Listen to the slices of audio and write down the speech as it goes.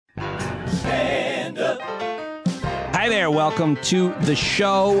there. Welcome to the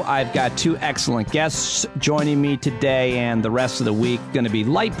show. I've got two excellent guests joining me today, and the rest of the week going to be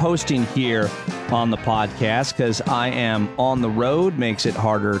light posting here on the podcast because I am on the road. Makes it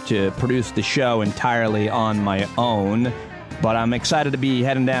harder to produce the show entirely on my own. But I'm excited to be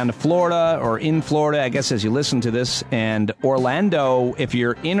heading down to Florida, or in Florida, I guess, as you listen to this. And Orlando, if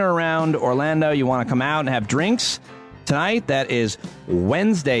you're in or around Orlando, you want to come out and have drinks tonight. That is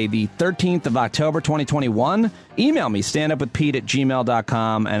Wednesday, the 13th of October, 2021. Email me,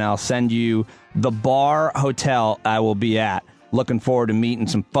 standupwithpete@gmail.com, and I'll send you the bar hotel I will be at. Looking forward to meeting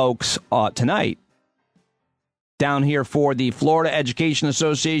some folks tonight down here for the Florida Education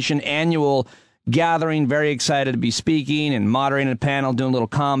Association annual gathering. Very excited to be speaking and moderating a panel, doing a little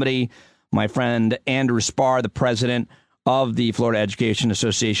comedy. My friend Andrew Spar, the president of the Florida Education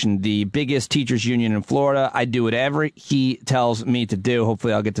Association, the biggest teachers union in Florida. I do whatever he tells me to do.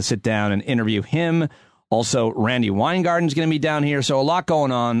 Hopefully I'll get to sit down and interview him. Also, Randy Weingarten's going to be down here. So a lot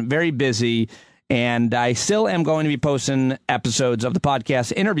going on, very busy. And I still am going to be posting episodes of the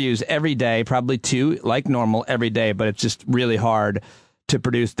podcast, interviews every day, probably two, like normal, every day. But it's just really hard to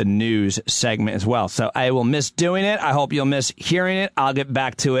produce the news segment as well. So I will miss doing it. I hope you'll miss hearing it. I'll get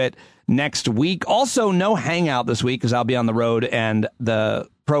back to it next week. Also, no hangout this week because I'll be on the road, and the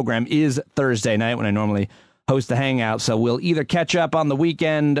program is Thursday night when I normally host the hangout. So we'll either catch up on the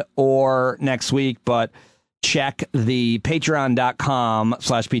weekend or next week, but check the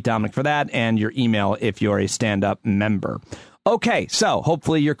patreon.com/Pete Dominick for that, and your email if you're a stand-up member. Okay, so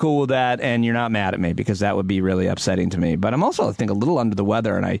hopefully you're cool with that and you're not mad at me, because that would be really upsetting to me. But I'm also, I think, a little under the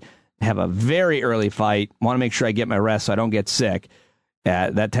weather, and I have a very early fight. Want to make sure I get my rest so I don't get sick.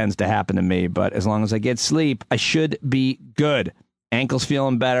 That tends to happen to me, but as long as I get sleep, I should be good. Ankle's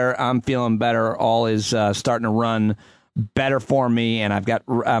feeling better. I'm feeling better. All is starting to run better for me, and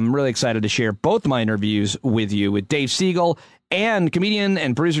I'm really excited to share both my interviews with you, with Dave Siegel and comedian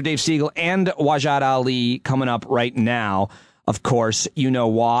and producer Dave Siegel and Wajahat Ali, coming up right now. Of course, you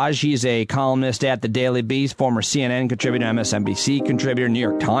know Waj. He's a columnist at The Daily Beast, former CNN contributor, MSNBC contributor, New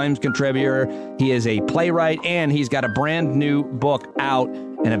York Times contributor. He is a playwright, and he's got a brand new book out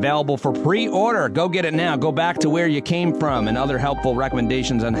and available for pre-order. Go get it now. Go back to where you came from, and other helpful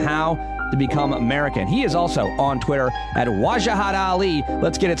recommendations on how to become American. He is also on Twitter at Wajahat Ali.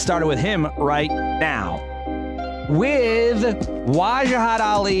 Let's get it started with him right now. With Wajahat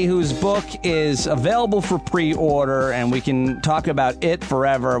Ali, whose book is available for pre-order, and we can talk about it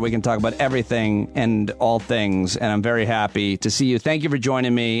forever. We can talk about everything and all things, and I'm very happy to see you. Thank you for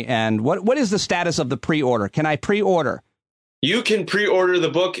joining me. And what is the status of the pre-order? Can I pre-order? You can pre-order the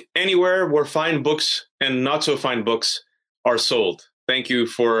book anywhere where fine books and not so fine books are sold. Thank you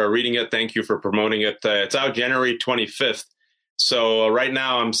for reading it. Thank you for promoting it. It's out January 25th. So right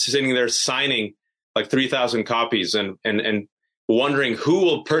now I'm sitting there signing like 3,000 copies and wondering who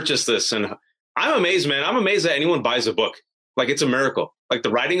will purchase this. And I'm amazed, man. I'm amazed that anyone buys a book. Like, it's a miracle. Like, the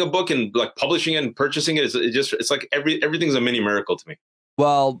writing a book and like publishing it and purchasing it it's like everything's a mini miracle to me.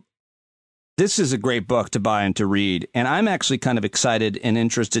 Well, this is a great book to buy and to read. And I'm actually kind of excited and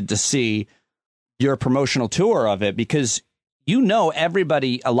interested to see your promotional tour of it, because you know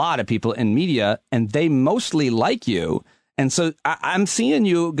everybody, a lot of people in media, and they mostly like you. And so I'm seeing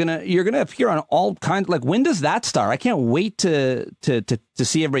you're gonna appear on all kinds. Like, when does that start? I can't wait to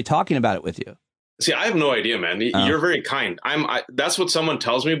see everybody talking about it with you. See, I have no idea, man. You're very kind. That's what someone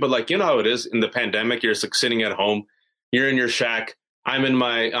tells me. But like, you know how it is in the pandemic. You're like sitting at home. You're in your shack. I'm in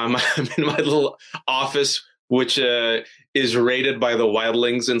my little office, which is rated by the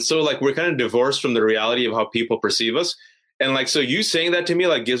wildlings. And so like, we're kind of divorced from the reality of how people perceive us. And like, so you saying that to me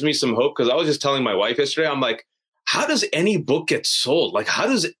like gives me some hope, because I was just telling my wife yesterday, I'm like, how does any book get sold? Like, how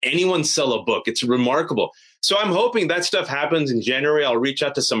does anyone sell a book? It's remarkable. So I'm hoping that stuff happens in January. I'll reach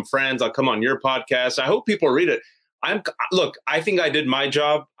out to some friends. I'll come on your podcast. I hope people read it. Look, I think I did my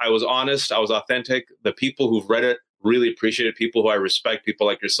job. I was honest. I was authentic. The people who've read it really appreciate it. People who I respect, people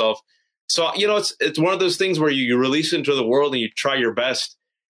like yourself. So, you know, it's one of those things where you release it into the world and you try your best,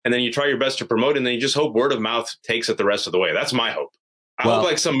 and then you try your best to promote it, and then you just hope word of mouth takes it the rest of the way. That's my hope. I hope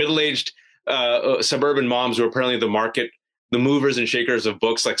like some middle-aged suburban moms who are apparently the movers and shakers of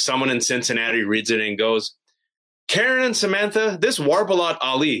books, like someone in Cincinnati reads it and goes, Karen and Samantha, this Wajahat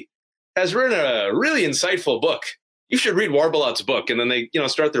Ali has written a really insightful book. You should read Warbalat's book. And then they,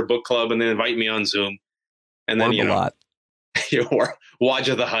 start their book club and then invite me on Zoom. And then, Wajah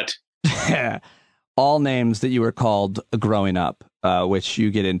the Hut. All names that you were called growing up, which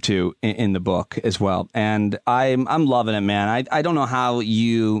you get into in the book as well. And I'm loving it, man. I don't know how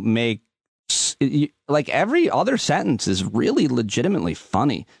you make, like, every other sentence is really legitimately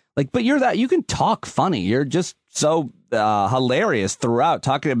funny. Like, but you can talk funny. You're just so hilarious throughout,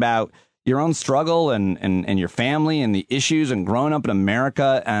 talking about your own struggle and your family and the issues and growing up in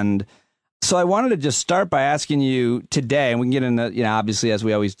America. And so I wanted to just start by asking you today, and we can get into, obviously, as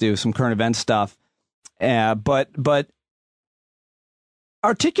we always do, some current event stuff. But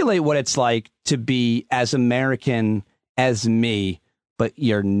articulate what it's like to be as American as me, but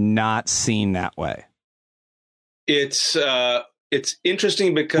you're not seen that way. It's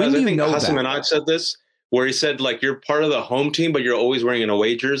interesting because I think Hassan Minhaj said this, where he said, like, you're part of the home team, but you're always wearing an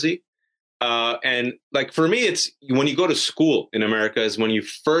away jersey. And like, for me, it's when you go to school in America is when you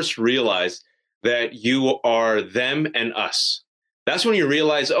first realize that you are them and us. That's when you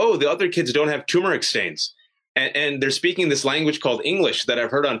realize, oh, the other kids don't have turmeric stains. And they're speaking this language called English that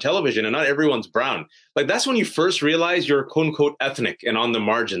I've heard on television, and not everyone's brown. Like, that's when you first realize you're quote unquote ethnic and on the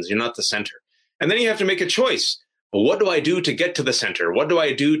margins. You're not the center. And then you have to make a choice. Well, what do I do to get to the center? What do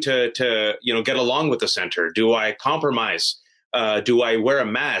I do to get along with the center? Do I compromise? Do I wear a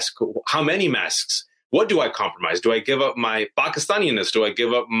mask? How many masks? What do I compromise? Do I give up my Pakistaniness? Do I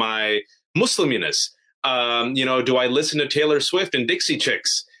give up my Musliminess? Do I listen to Taylor Swift and Dixie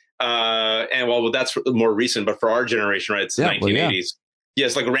Chicks? And well, that's more recent, but for our generation, right? It's the 1980s. Well, yeah.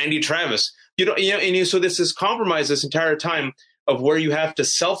 Yes, like Randy Travis. So this is compromise this entire time of where you have to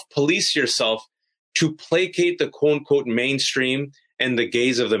self-police yourself to placate the quote unquote mainstream and the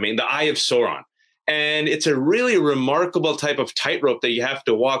gaze of the eye of Sauron. And it's a really remarkable type of tightrope that you have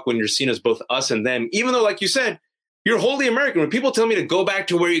to walk when you're seen as both us and them, even though, like you said, you're wholly American. When people tell me to go back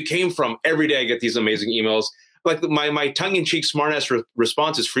to where you came from, every day I get these amazing emails. Like my tongue-in-cheek smartass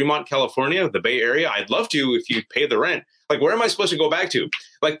response is Fremont, California, the Bay Area. I'd love to if you pay the rent. Like, where am I supposed to go back to?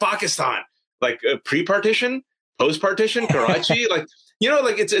 Like Pakistan, like pre-partition, post-partition, Karachi.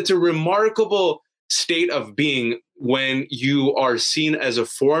 It's a remarkable state of being when you are seen as a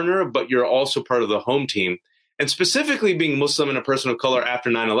foreigner, but you're also part of the home team. And specifically being Muslim and a person of color after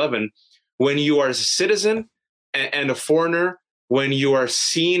 9/11, when you are a citizen and a foreigner, when you are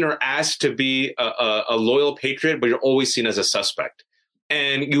seen or asked to be a loyal patriot, but you're always seen as a suspect.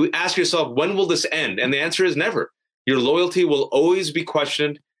 And you ask yourself, when will this end? And the answer is never. Your loyalty will always be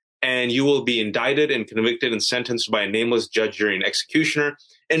questioned, and you will be indicted and convicted and sentenced by a nameless judge, jury, and executioner.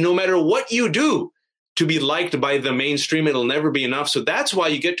 And no matter what you do to be liked by the mainstream, it'll never be enough. So that's why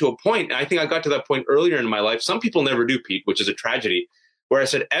you get to a point, and I think I got to that point earlier in my life. Some people never do, Pete, which is a tragedy, where I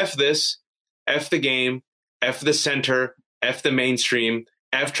said, F this, F the game, F the center, F the mainstream,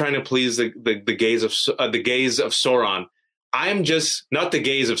 F trying to please the gaze of Sauron. I'm just not the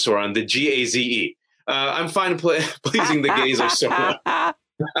gaze of Sauron, the Gaze. I'm fine pleasing the gaze of Sauron.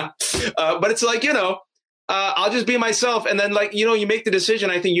 But it's like, I'll just be myself. And then, you make the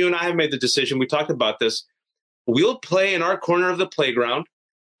decision. I think you and I have made the decision. We talked about this. We'll play in our corner of the playground,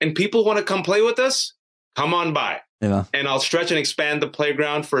 and people want to come play with us. Come on by. Yeah. And I'll stretch and expand the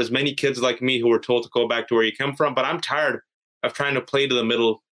playground for as many kids like me who were told to go back to where you come from. But I'm tired of trying to play to the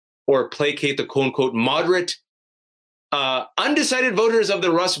middle or placate the quote unquote moderate, undecided voters of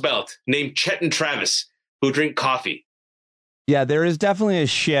the Rust Belt named Chet and Travis who drink coffee. Yeah, there is definitely a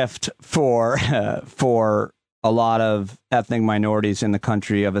shift for a lot of ethnic minorities in the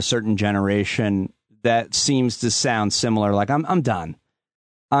country of a certain generation that seems to sound similar. Like, I'm done.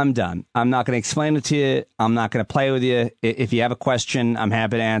 I'm done. I'm not going to explain it to you. I'm not going to play with you. If you have a question, I'm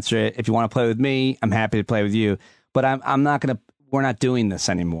happy to answer it. If you want to play with me, I'm happy to play with you. But I'm not going to. We're not doing this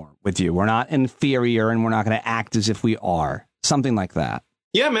anymore with you. We're not inferior, and we're not going to act as if we are. Something like that.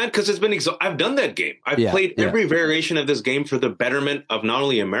 Yeah, man, because it's been I've done that game. I've played every variation of this game for the betterment of not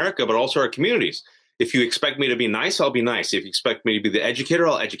only America, but also our communities. If you expect me to be nice, I'll be nice. If you expect me to be the educator,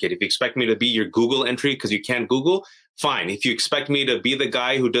 I'll educate. If you expect me to be your Google entry because you can't Google, fine. If you expect me to be the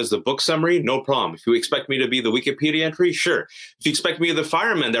guy who does the book summary, no problem. If you expect me to be the Wikipedia entry, sure. If you expect me to be the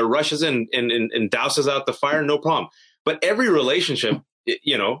fireman that rushes in and douses out the fire, no problem. But every relationship,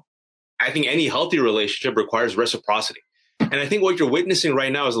 I think any healthy relationship requires reciprocity. And I think what you're witnessing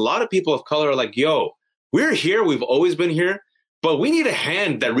right now is a lot of people of color are like, yo, we're here. We've always been here. But we need a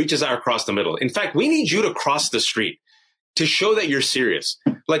hand that reaches out across the middle. In fact, we need you to cross the street to show that you're serious.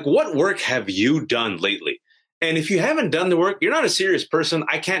 Like, what work have you done lately? And if you haven't done the work, you're not a serious person.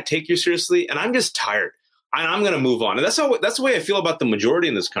 I can't take you seriously. And I'm just tired. I'm going to move on. And that's the way I feel about the majority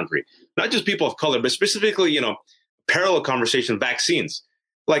in this country. Not just people of color, but specifically, parallel conversation, vaccines.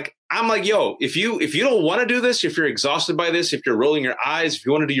 Like, I'm like, yo, if you don't want to do this, if you're exhausted by this, if you're rolling your eyes, if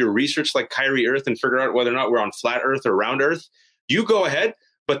you want to do your research like Kyrie Earth and figure out whether or not we're on flat Earth or round Earth, you go ahead.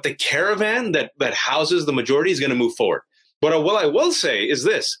 But the caravan that houses the majority is going to move forward. But what I will say is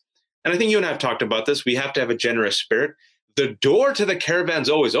this, and I think you and I have talked about this, we have to have a generous spirit. the door to the caravan's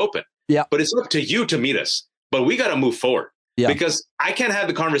always open. Yeah. But it's up to you to meet us. But we got to move forward. Yeah. Because I can't have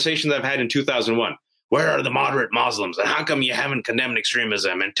the conversations I've had in 2001. Where are the moderate Muslims? And how come you haven't condemned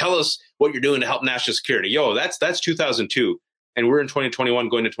extremism? And tell us what you're doing to help national security. Yo, that's 2002. And we're in 2021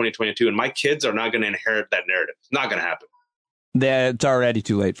 going to 2022. And my kids are not going to inherit that narrative. It's not going to happen. It's already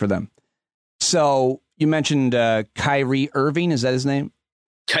too late for them. So you mentioned Kyrie Irving. Is that his name?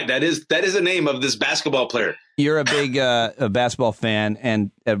 That is the name of this basketball player. You're a big a basketball fan.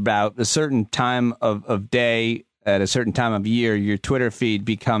 And about a certain time of day, at a certain time of year, your Twitter feed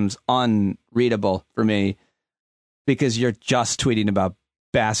becomes unreadable for me because you're just tweeting about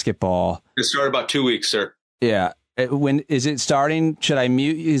basketball. It started about 2 weeks, sir. Yeah. When is it starting? Should I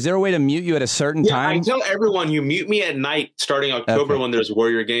mute? Is there a way to mute you at a certain time? I tell everyone you mute me at night starting October when there's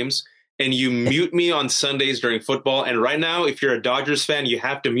Warrior games, and you mute me on Sundays during football. And right now, if you're a Dodgers fan, you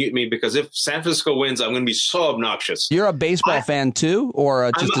have to mute me because if San Francisco wins, I'm going to be so obnoxious. You're a baseball fan too, or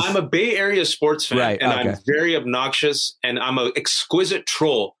I'm a Bay Area sports fan, right, and I'm very obnoxious, and I'm an exquisite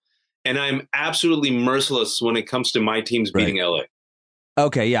troll, and I'm absolutely merciless when it comes to my teams beating LA.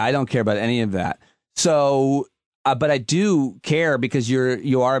 Okay, yeah, I don't care about any of that. So, but I do care because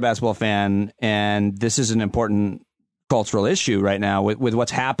you are a basketball fan, and this is an important cultural issue right now with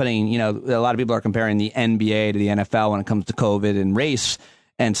what's happening. You know, a lot of people are comparing the NBA to the NFL when it comes to COVID and race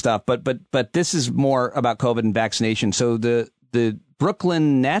and stuff. But this is more about COVID and vaccination. So the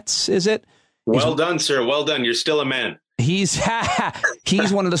Brooklyn Nets, is it? Well done, sir. Well done. You're still a man. He's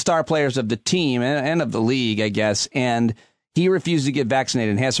one of the star players of the team and of the league, I guess. And he refused to get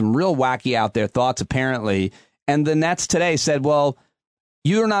vaccinated and has some real wacky out there thoughts, apparently. And the Nets today said, well,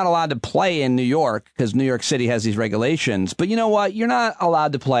 you're not allowed to play in New York because New York City has these regulations. But you know what? You're not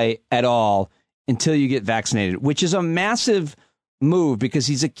allowed to play at all until you get vaccinated, which is a massive move because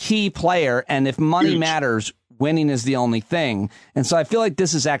he's a key player. And if money matters, winning is the only thing. And so I feel like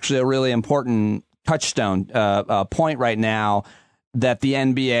this is actually a really important touchstone point right now that the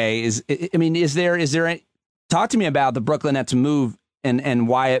NBA is. I mean, is there talk to me about the Brooklyn Nets move and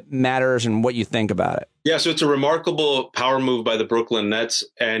why it matters and what you think about it. Yeah, so it's a remarkable power move by the Brooklyn Nets,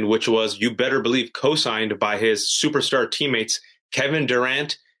 and which was, you better believe, co-signed by his superstar teammates, Kevin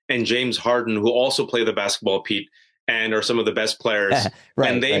Durant and James Harden, who also play the basketball, Pete, and are some of the best players.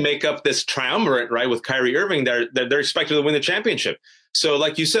 And they make up this triumvirate, right, with Kyrie Irving. They're expected to win the championship. So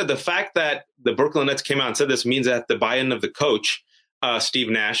like you said, the fact that the Brooklyn Nets came out and said this means that the buy-in of the coach, Steve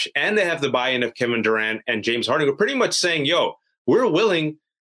Nash, and they have the buy-in of Kevin Durant and James Harden, who are pretty much saying, yo, we're willing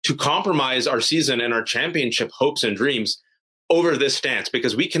to compromise our season and our championship hopes and dreams over this stance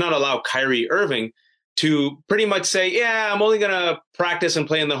because we cannot allow Kyrie Irving to pretty much say, yeah, I'm only going to practice and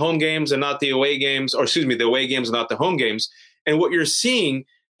play in the home games and not the away games, or excuse me, the away games and not the home games. And what you're seeing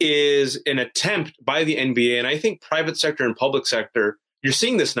is an attempt by the NBA, and I think private sector and public sector, you're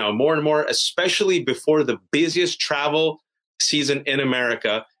seeing this now more and more, especially before the busiest travel season in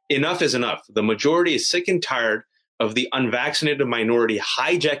America. Enough is enough. The majority is sick and tired of the unvaccinated minority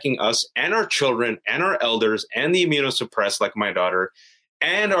hijacking us and our children and our elders and the immunosuppressed, like my daughter,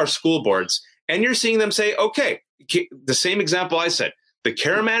 and our school boards. And you're seeing them say, okay, the same example I said, the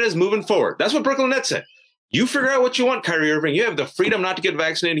caravan is moving forward. That's what Brooklyn Nets said. You figure out what you want, Kyrie Irving. You have the freedom not to get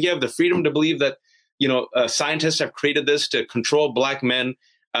vaccinated. You have the freedom to believe that, scientists have created this to control black men,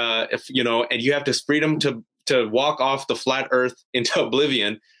 and you have this freedom to walk off the flat earth into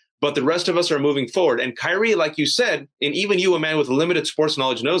oblivion. But the rest of us are moving forward. And Kyrie, like you said, and even you, a man with limited sports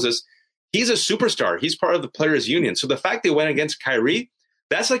knowledge, knows this, he's a superstar. He's part of the players' union. So the fact they went against Kyrie,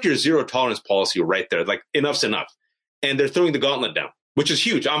 that's like your zero tolerance policy right there. Like, enough's enough. And they're throwing the gauntlet down, which is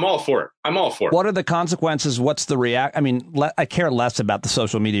huge. I'm all for it. What are the consequences? What's the react? I mean, I care less about the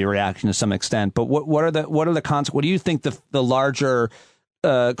social media reaction to some extent, but what are the consequences? What do you think the larger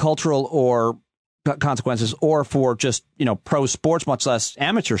cultural or consequences, or for just pro sports, much less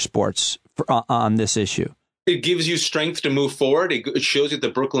amateur sports, on this issue? It gives you strength to move forward. It shows you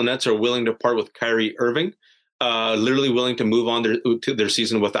the Brooklyn Nets are willing to part with Kyrie Irving, literally willing to move on to their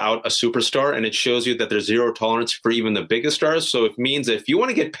season without a superstar. And it shows you that there's zero tolerance for even the biggest stars. So it means that if you want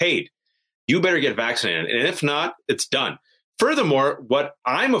to get paid, you better get vaccinated. And if not, it's done. Furthermore, what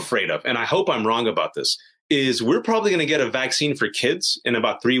I'm afraid of, and I hope I'm wrong about this, is we're probably going to get a vaccine for kids in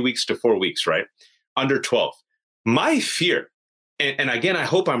about 3 weeks to 4 weeks, right? Under 12. My fear, and again, I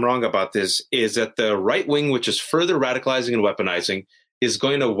hope I'm wrong about this, is that the right wing, which is further radicalizing and weaponizing, is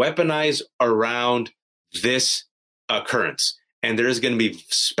going to weaponize around this occurrence. And there's going to be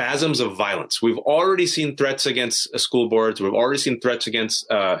spasms of violence. We've already seen threats against school boards. We've already seen threats against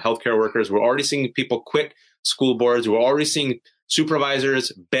healthcare workers. We're already seeing people quit school boards. We're already seeing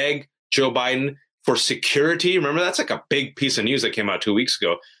supervisors beg Joe Biden for security. Remember, that's like a big piece of news that came out 2 weeks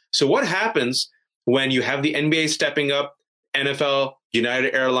ago. So what happens when you have the NBA stepping up, NFL,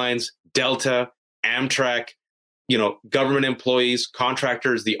 United Airlines, Delta, Amtrak, government employees,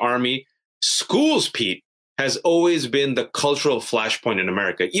 contractors, the Army, schools, Pete, has always been the cultural flashpoint in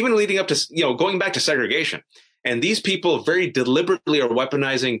America, even leading up to, going back to segregation. And these people very deliberately are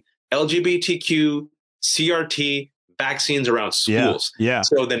weaponizing LGBTQ, CRT, vaccines around schools. Yeah.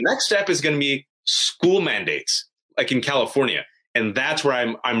 So the next step is going to be school mandates, like in California. And that's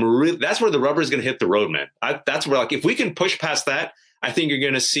where that's where the rubber is going to hit the road, man. That's where, like, if we can push past that, I think you're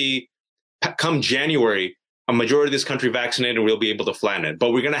going to see come January, a majority of this country vaccinated, and we'll be able to flatten it.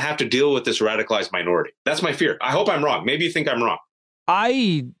 But we're going to have to deal with this radicalized minority. That's my fear. I hope I'm wrong. Maybe you think I'm wrong.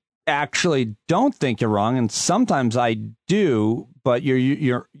 I actually don't think you're wrong, and sometimes I do. But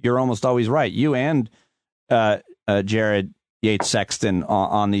you're almost always right. You and Jared Yates Sexton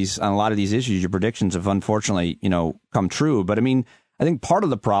on a lot of these issues, your predictions have unfortunately, come true. But I mean, I think part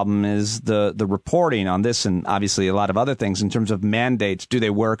of the problem is the reporting on this, and obviously a lot of other things in terms of mandates. Do they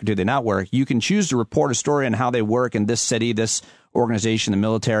work? Do they not work? You can choose to report a story on how they work in this city, this organization, the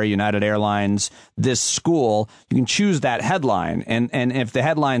military, United Airlines, this school. You can choose that headline. And if the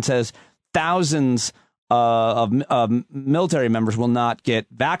headline says thousands of military members will not get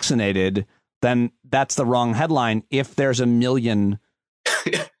vaccinated, then that's the wrong headline if there's a million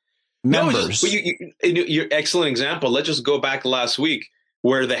members. Your excellent example. Let's just go back last week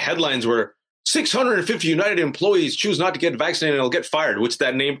where the headlines were 650 United employees choose not to get vaccinated and will get fired, which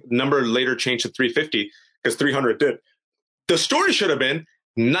that number later changed to 350 because 300 did. The story should have been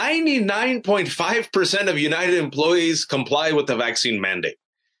 99.5% of United employees comply with the vaccine mandate.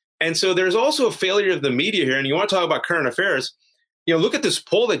 And so there's also a failure of the media here. And you want to talk about current affairs. Look at this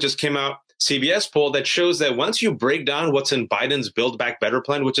poll that just came out, CBS poll, that shows that once you break down what's in Biden's Build Back Better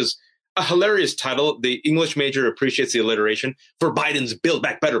plan, which is a hilarious title, the English major appreciates the alliteration, for Biden's Build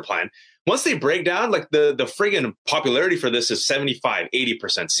Back Better plan. Once they break down, like the friggin' popularity for this is 75, 80%,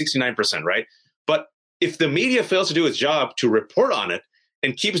 69%, right? But if the media fails to do its job to report on it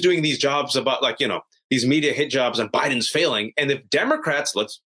and keeps doing these jobs about these media hit jobs and Biden's failing, and if Democrats,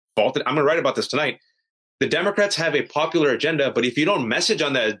 let's fault it, I'm going to write about this tonight. The Democrats have a popular agenda, but if you don't message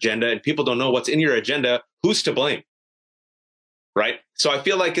on that agenda and people don't know what's in your agenda, who's to blame? Right? So I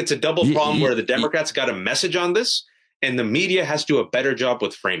feel like it's a double problem where the Democrats got a message on this and the media has to do a better job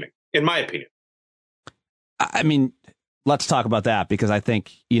with framing, in my opinion. I mean, let's talk about that, because I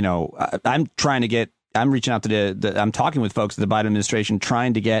think, I'm reaching out to I'm talking with folks at the Biden administration,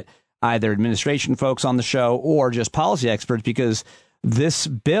 trying to get either administration folks on the show or just policy experts, because this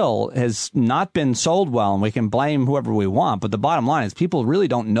bill has not been sold well, and we can blame whoever we want. But the bottom line is people really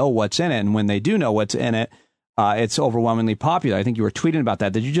don't know what's in it. And when they do know what's in it, it's overwhelmingly popular. I think you were tweeting about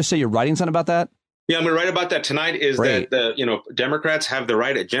that. Did you just say you're writing something about that? Yeah, I'm going to write about that tonight. Is Great. That Democrats have the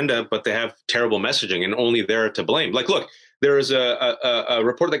right agenda, but they have terrible messaging and only they're to blame. Like, look, there was a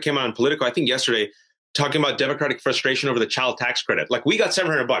report that came out on Politico, I think yesterday, talking about Democratic frustration over the child tax credit. Like, we got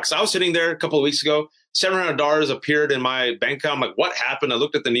 $700. I was sitting there a couple of weeks ago. $700 appeared in my bank account. I'm like, what happened? I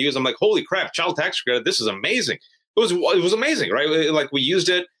looked at the news. I'm like, holy crap, child tax credit. This is amazing. It was amazing, right? Like, we used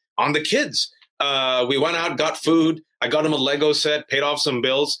it on the kids. We went out, got food. I got them a Lego set, paid off some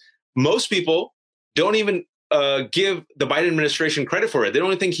bills. Most people don't even give the Biden administration credit for it. They don't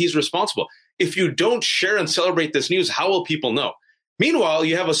even think he's responsible. If you don't share and celebrate this news, how will people know? Meanwhile,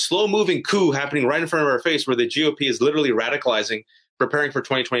 you have a slow-moving coup happening right in front of our face where the GOP is literally radicalizing, preparing for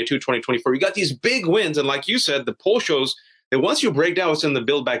 2022, 2024. You got these big wins. And like you said, the poll shows that once you break down what's in the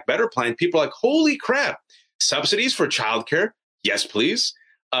Build Back Better plan, people are like, holy crap, subsidies for childcare? Yes, please.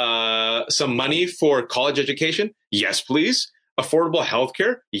 Some money for college education? Yes, please. Affordable health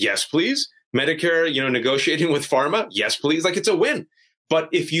care? Yes, please. Medicare, negotiating with pharma? Yes, please. Like, it's a win. But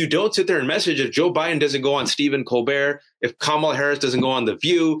if you don't sit there and message, if Joe Biden doesn't go on Stephen Colbert, if Kamala Harris doesn't go on The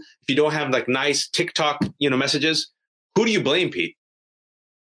View, if you don't have like nice TikTok, messages, who do you blame, Pete?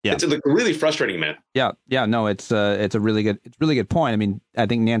 Yeah. It's like really frustrating, man. Yeah. No, it's a really good point. I mean, I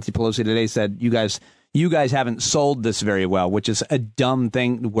think Nancy Pelosi today said you guys haven't sold this very well, which is a dumb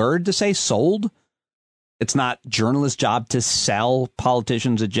word to say, sold. It's not journalist's job to sell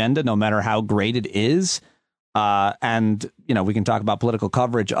politicians' agenda, no matter how great it is. And, we can talk about political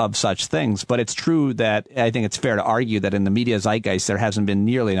coverage of such things, but it's true that I think it's fair to argue that in the media zeitgeist, there hasn't been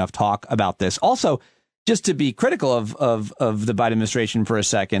nearly enough talk about this. Also, just to be critical of the Biden administration for a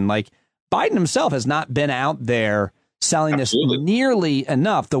second, like, Biden himself has not been out there selling Absolutely. this nearly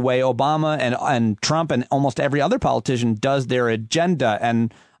enough the way Obama and Trump and almost every other politician does their agenda.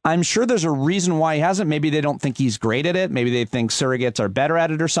 And I'm sure there's a reason why he hasn't. Maybe they don't think he's great at it. Maybe they think surrogates are better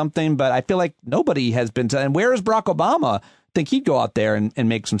at it or something. But I feel like nobody has been. And where is Barack Obama? I think he'd go out there and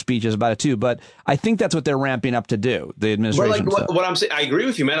make some speeches about it, too. But I think that's what they're ramping up to do, the administration. But what I'm saying, I agree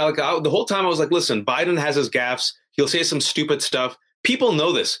with you, man. The whole time I was like, listen, Biden has his gaffes. He'll say some stupid stuff. People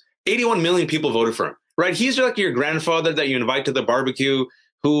know this. 81 million people voted for him, right? He's like your grandfather that you invite to the barbecue,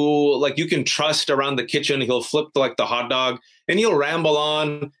 who like you can trust around the kitchen. He'll flip like the hot dog and he'll ramble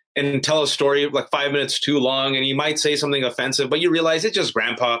on and tell a story like 5 minutes too long. And he might say something offensive, but you realize it's just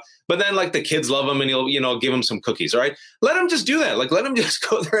grandpa. But then like the kids love him and he'll, give him some cookies. All right. Let him just do that. Like, let him just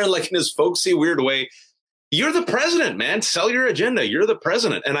go there like in his folksy weird way. You're the president, man. Sell your agenda. You're the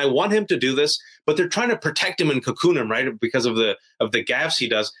president. And I want him to do this, but they're trying to protect him and cocoon him, right? Because of the gaffes he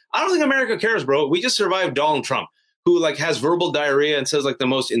does. I don't think America cares, bro. We just survived Donald Trump, who like has verbal diarrhea and says like the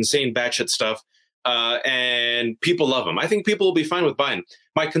most insane batshit stuff. And people love him. I think people will be fine with Biden.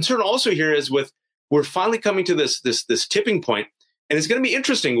 My concern also here is we're finally coming to this tipping point, and it's going to be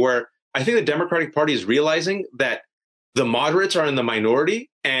interesting where I think the Democratic Party is realizing that the moderates are in the minority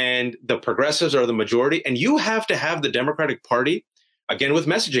and the progressives are the majority. And you have to have the Democratic Party, again, with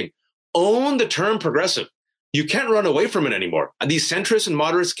messaging, own the term progressive. You can't run away from it anymore. These centrists and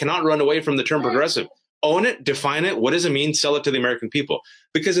moderates cannot run away from the term progressive. Own it, define it. What does it mean? Sell it to the American people.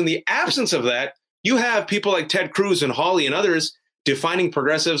 Because in the absence of that, you have people like Ted Cruz and Hawley and others defining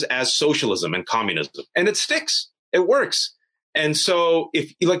progressives as socialism and communism. And it sticks. It works. And so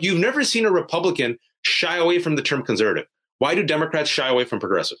if like you've never seen a Republican shy away from the term conservative, why do Democrats shy away from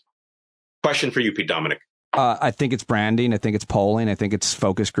progressive? Question for you, Pete Dominick. I think it's branding. I think it's polling. I think it's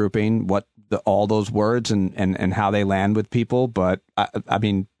focus grouping, all those words and how they land with people. But I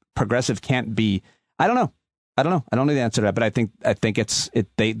mean, progressive can't be. I don't know. I don't know the answer to that. But I think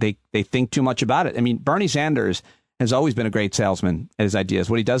they think too much about it. I mean, Bernie Sanders has always been a great salesman at his ideas.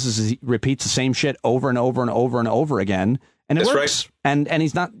 What he does is he repeats the same shit over and over and over and over again. And it works. Right. And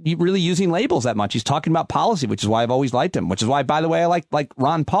he's not really using labels that much. He's talking about policy, which is why I've always liked him, which is why, by the way, I like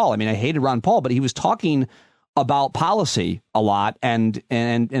Ron Paul. I mean, I hated Ron Paul, but he was talking about policy a lot. And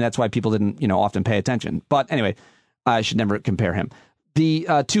that's why people didn't, often pay attention. But anyway, I should never compare him. The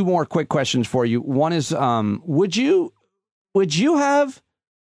two more quick questions for you. One is, would you have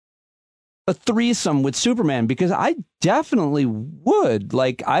a threesome with Superman? Because I definitely would.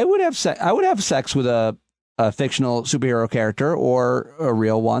 Like, I would have sex with a fictional superhero character or a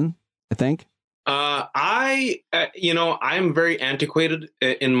real one, I think. I'm very antiquated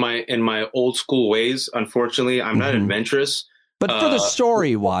in my old school ways. Unfortunately, I'm not adventurous. But for the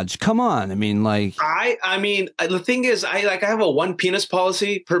story, Waj, come on. I mean, like, I mean, the thing is, I have a one penis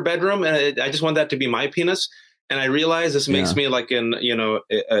policy per bedroom, and I just want that to be my penis. And I realize this makes me like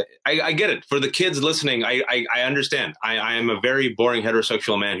I get it. For the kids listening, I understand. I am a very boring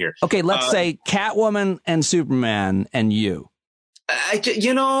heterosexual man here. Okay, let's say Catwoman and Superman and you. Like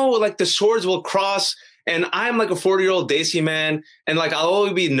the swords will cross, and I'm like a 40-year-old Daisy man, and like I'll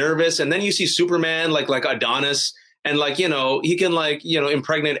always be nervous. And then you see Superman like Adonis. And like, he can like,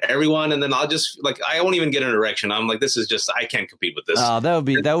 impregnate everyone. And then I'll just like, I won't even get an erection. I'm like, this is just, I can't compete with this. Oh,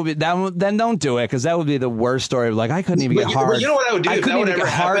 then don't do it. Cause that would be the worst story. Like I couldn't even get hard. You know what I would do? I couldn't even get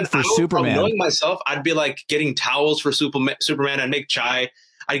hard for Superman. Knowing myself, I'd be like getting towels for Superman. I'd make chai.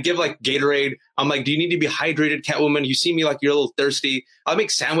 I'd give like Gatorade. I'm like, do you need to be hydrated, Catwoman? You see me like you're a little thirsty. I'll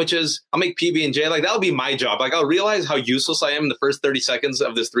make sandwiches. I'll make PB&J. Like that'll be my job. Like I'll realize how useless I am in the first 30 seconds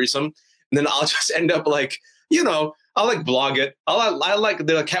of this threesome. And then I'll just end up like, I'll like blog it. I like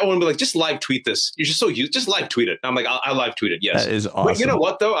the Catwoman will be like, just live tweet this. You're just so used. Just live tweet it. And I'm like, I'll live tweet it. Yes. That is awesome. But you know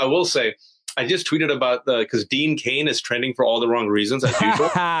what though? I will say, I just tweeted about because Dean Cain is trending for all the wrong reasons as usual.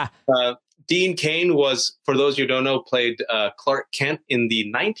 Dean Cain was, for those who don't know, played Clark Kent in the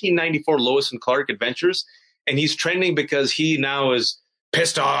 1994 Lois and Clark Adventures, and he's trending because he now is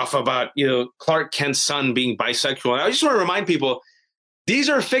pissed off about Clark Kent's son being bisexual. And I just want to remind people, these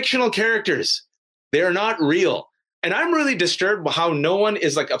are fictional characters. They are not real. And I'm really disturbed by how no one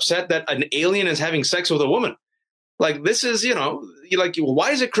is like upset that an alien is having sex with a woman. Like this is, like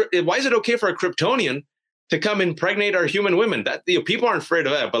why is it okay for a Kryptonian to come impregnate our human women? That people aren't afraid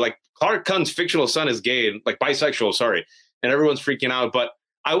of that, but like Clark Kent's fictional son is gay and like bisexual, sorry. And everyone's freaking out. But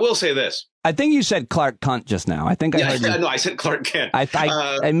I will say this. I think you said Clark Kent just now. I think I heard you. No, I said Clark Kent.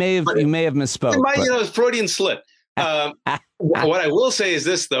 You may have misspoke. Freudian slip. What I will say is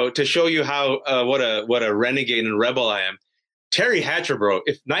this, though, to show you how what a renegade and rebel I am. Terry Hatcher, bro.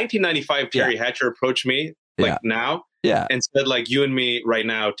 If 1995 Terry Hatcher approached me now and said like you and me right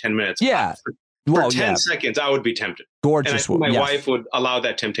now 10 minutes, For 10 seconds, I would be tempted. Gorgeous. And I think my wife would allow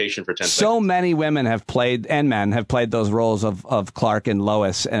that temptation for 10 seconds. So many women have played, and men have played those roles of Clark and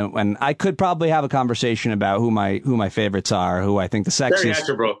Lois. And I could probably have a conversation about who my favorites are, who I think the sexiest. Terry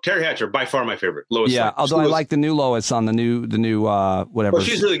Hatcher, bro. Terry Hatcher, by far my favorite. Lois. Yeah, although I like the new Lois on the new whatever. Well,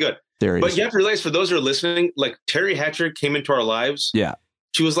 she's really good. Series. But you have to realize, for those who are listening, like Terry Hatcher came into our lives. Yeah.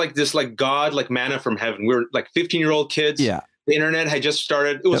 She was like this, like God, like manna from heaven. We were like 15-year-old kids. Yeah. The internet had just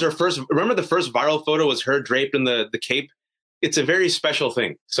started. It was her first. Remember, the first viral photo was her draped in the cape. It's a very special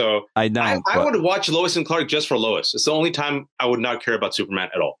thing. So I would watch Lois and Clark just for Lois. It's the only time I would not care about Superman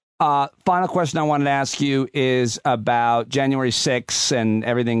at all. Final question I wanted to ask you is about January 6th and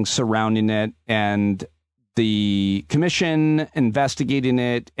everything surrounding it, and the commission investigating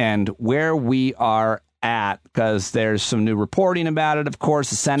it, and where we are at, because there's some new reporting about it. Of course,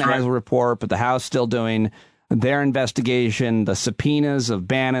 the Senate has a report, but the House still doing their investigation, the subpoenas of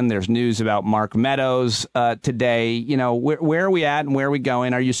Bannon. There's news about Mark Meadows today. You know, where are we at and where are we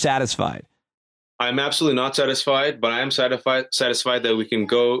going? Are you satisfied? I'm absolutely not satisfied, but I am satisfied that we can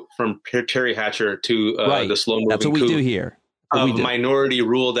go from Terry Hatcher to the slow-moving That's what we do here. Of minority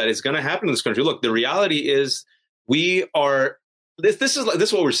rule that is going to happen in this country. Look, the reality is we are this is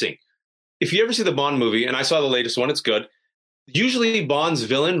what we're seeing. If you ever see the Bond movie, and I saw the latest one, it's good. Usually Bond's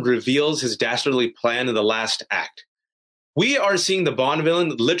villain reveals his dastardly plan in the last act. We are seeing the Bond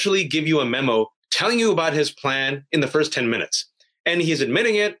villain literally give you a memo telling you about his plan in the first 10 minutes. And he's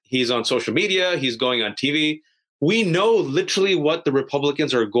admitting it. He's on social media. He's going on TV. We know literally what the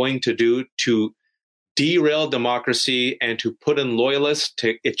Republicans are going to do to derail democracy and to put in loyalists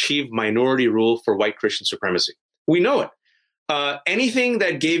to achieve minority rule for white Christian supremacy. We know it. Anything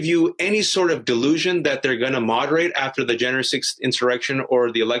that gave you any sort of delusion that they're going to moderate after the January 6th insurrection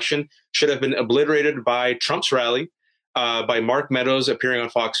or the election should have been obliterated by Trump's rally, by Mark Meadows appearing on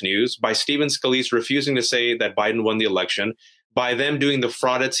Fox News, by Stephen Scalise refusing to say that Biden won the election, by them doing the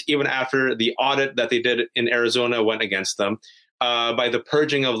fraudits even after the audit that they did in Arizona went against them, by the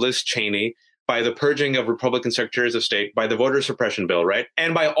purging of Liz Cheney, by the purging of Republican secretaries of state, by the voter suppression bill, right?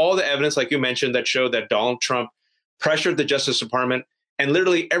 And by all the evidence, like you mentioned, that showed that Donald Trump pressured the Justice Department and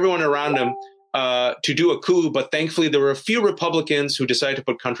literally everyone around him to do a coup. But thankfully, there were a few Republicans who decided to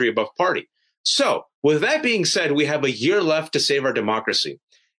put country above party. So with that being said, we have a year left to save our democracy.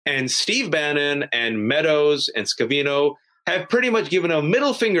 And Steve Bannon and Meadows and Scavino have pretty much given a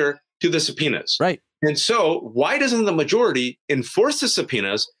middle finger to the subpoenas. Right. And so why doesn't the majority enforce the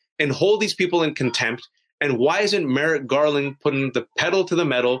subpoenas and hold these people in contempt? And why isn't Merrick Garland putting the pedal to the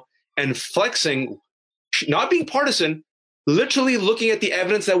metal and flexing, not being partisan, literally looking at the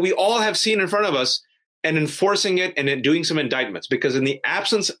evidence that we all have seen in front of us and enforcing it and then doing some indictments? Because in the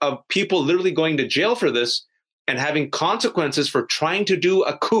absence of people literally going to jail for this and having consequences for trying to do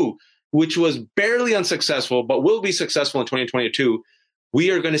a coup, which was barely unsuccessful, but will be successful in 2022, we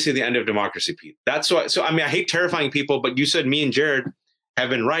are going to see the end of democracy, Pete. That's why. So, I mean, I hate terrifying people, but you said me and Jared have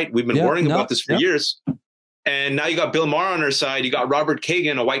been right. We've been worrying about this for years. And now you got Bill Maher on our side. You got Robert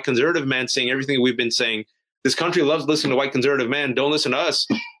Kagan, a white conservative man, saying everything we've been saying. This country loves listening to white conservative men. Don't listen to us.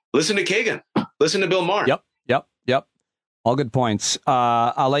 Listen to Kagan. Listen to Bill Maher. Yep. All good points.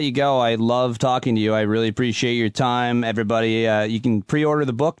 I'll let you go. I love talking to you. I really appreciate your time. Everybody, you can pre-order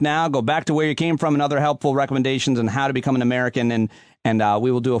the book now. Go back to where you came from and other helpful recommendations on how to become an American. And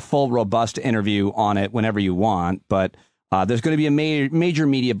we will do a full, robust interview on it whenever you want. But there's going to be a major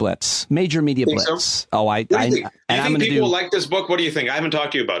media blitz. Major media blitz. So? Oh, I'm going to do. People like this book? What do you think? I haven't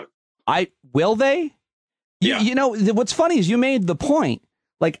talked to you about it. Will they? Yeah. You know, what's funny is you made the point.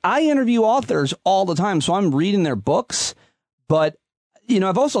 Like, I interview authors all the time, so I'm reading their books. But, you know,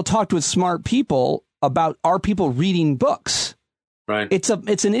 I've also talked with smart people about, are people reading books? Right. It's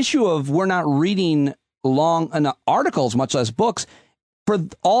an issue of we're not reading long articles, much less books. For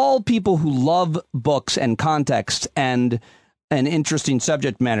all people who love books and context and an interesting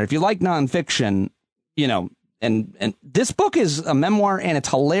subject matter, if you like nonfiction, you know, and this book is a memoir and it's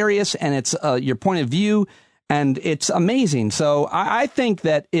hilarious and it's your point of view and it's amazing. So I think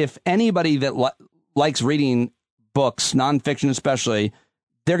that if anybody that likes reading books, nonfiction especially,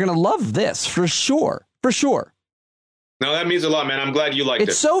 they're going to love this for sure. For sure. No, that means a lot, man. I'm glad you liked it.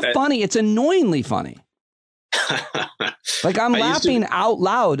 It's so funny. It's annoyingly funny. Like, I'm laughing out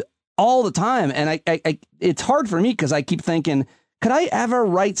loud all the time. And I it's hard for me because I keep thinking, could I ever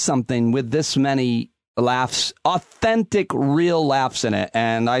write something with this many laughs, authentic, real laughs in it?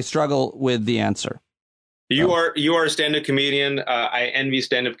 And I struggle with the answer. You are a stand-up comedian. I envy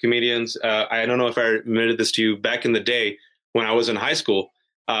stand-up comedians. I don't know if I admitted this to you back in the day when I was in high school.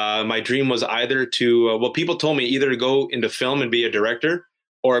 My dream was either to, people told me either to go into film and be a director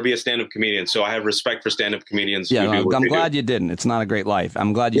or be a stand-up comedian. So I have respect for stand-up comedians. Yeah, I'm glad you didn't. It's not a great life.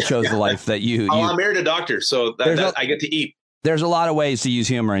 I'm glad you chose the life that you. I'm married to a doctor, so I get to eat. There's a lot of ways to use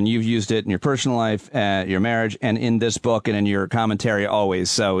humor, and you've used it in your personal life, your marriage, and in this book and in your commentary always.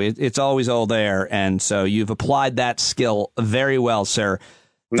 So it's always all there, and so you've applied that skill very well, sir.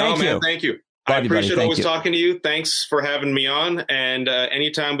 Thank you. I appreciate always talking to you. Thanks for having me on. And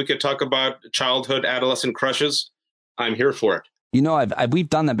anytime we could talk about childhood, adolescent crushes, I'm here for it. You know, we've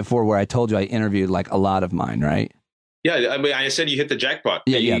done that before where I told you I interviewed like a lot of mine, right? Yeah, I mean, I said you hit the jackpot.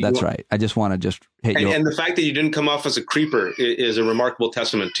 Yeah, that's right. I just want to hit you. And the fact that you didn't come off as a creeper is a remarkable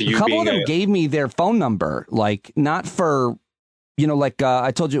testament to you. A couple of them gave me their phone number, like not for,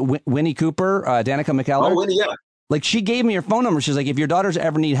 I told you, Winnie Cooper, Danica McKellar. Oh, Winnie, yeah. Like she gave me her phone number. She's like, if your daughters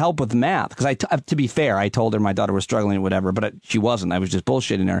ever need help with math, because to be fair, I told her my daughter was struggling or whatever, but she wasn't. I was just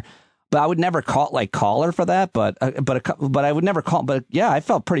bullshitting her. But I would never call her for that. But I would never call. But yeah, I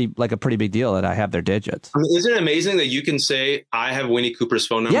felt pretty big deal that I have their digits. I mean, isn't it amazing that you can say I have Winnie Cooper's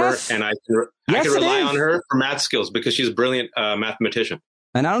phone number and I can rely on her for math skills because she's a brilliant mathematician.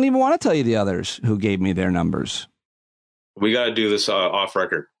 And I don't even want to tell you the others who gave me their numbers. We got to do this off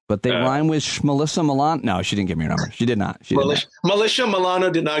record. But they rhyme with Melissa Milano. No, she didn't give me her number. She did not. Melissa Milano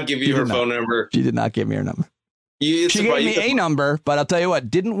did not give you her phone number. She did not give me her number. She gave me a number, but I'll tell you what,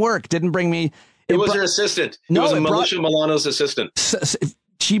 didn't work. Didn't bring me. It was her assistant. It was Melissa Milano's assistant.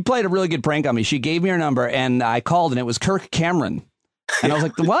 She played a really good prank on me. She gave me her number, and I called, and it was Kirk Cameron. And I was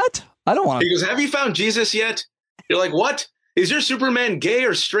like, what? I don't want to. He goes, have you found Jesus yet? You're like, what? Is your Superman gay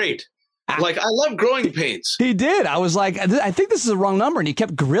or straight? Like, I love growing pains. He did. I was like, I think this is the wrong number. And he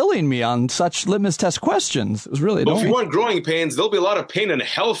kept grilling me on such litmus test questions. It was really annoying. Well, if you want growing pains, there'll be a lot of pain in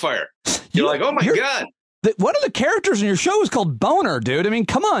hellfire. You're like, oh, my God. One of the characters in your show is called Boner, dude. I mean,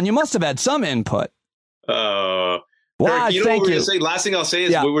 come on. You must have had some input. Wow, thank you. Last thing I'll say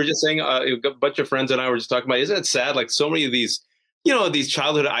is we were just saying, a bunch of friends and I were just talking about, isn't it sad? Like so many of these, these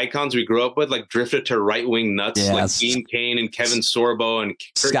childhood icons we grew up with, like drifted to right-wing nuts, like Dean Cain and Kevin Sorbo and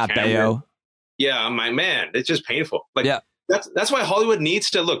Kurt Scott Cameron. Baio. Yeah, my man, it's just painful. Like that's why Hollywood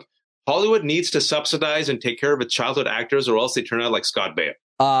needs to Hollywood needs to subsidize and take care of its childhood actors, or else they turn out like Scott Baio.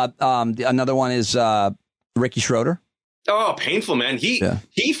 Another one is Ricky Schroeder. Oh, painful, man.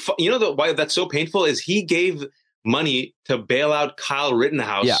 Why that's so painful is he gave money to bail out Kyle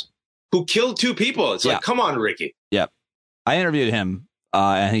Rittenhouse, who killed 2 people. It's like, come on, Ricky. Yeah, I interviewed him,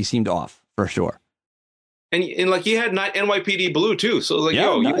 and he seemed off for sure. And like he had NYPD Blue too, so it was like,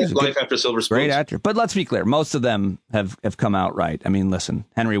 you have life after Silver Spoons. Great actor, but let's be clear, most of them have come out right. I mean, listen,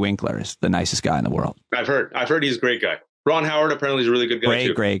 Henry Winkler is the nicest guy in the world. I've heard he's a great guy. Ron Howard apparently is a really good guy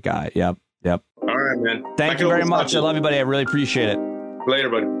too. Great guy. Yep. All right, man. Thank you very much. I love you, buddy. I really appreciate it. Later,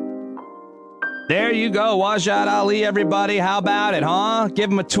 buddy. There you go, Wajahat Ali, everybody. How about it, huh? Give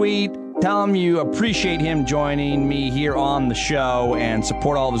him a tweet. Tell him you appreciate him joining me here on the show and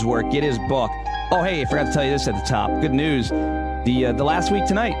support all of his work. Get his book. Oh, hey, I forgot to tell you this at the top. Good news. The Last Week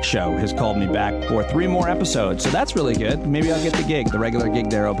Tonight show has called me back for 3 more episodes, so that's really good. Maybe I'll get the gig, the regular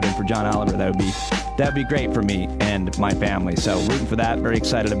gig they're opening for John Oliver. That would be great for me and my family. So rooting for that. Very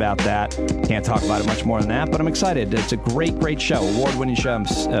excited about that. Can't talk about it much more than that, but I'm excited. It's a great show. Award-winning show.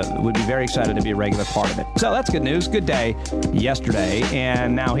 Would be very excited to be a regular part of it. So that's good news. Good day yesterday.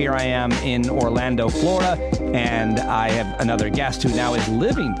 And now here I am in Orlando, Florida, and I have another guest who now is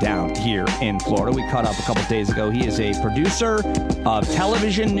living down here in Florida. We caught up a couple days ago. He is a producer of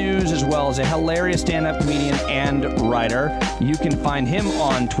television news as well as a hilarious stand-up comedian and writer. You can find him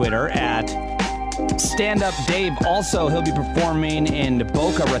on Twitter at Stand.Dave. Also, he'll be performing in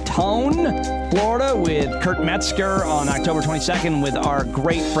Boca Raton, Florida with Kurt Metzger on October 22nd with our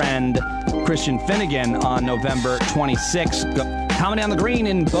great friend Christian Finnegan on November 26th. Comedy on the Green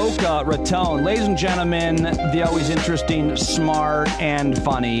in Boca Raton. Ladies and gentlemen, the always interesting, smart, and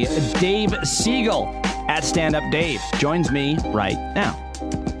funny Dave Siegel at Stand.Dave joins me right now.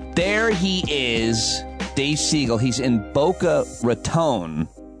 There he is, Dave Siegel. He's in Boca Raton.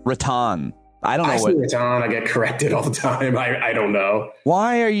 I don't know what. Raton. I get corrected all the time. I don't know.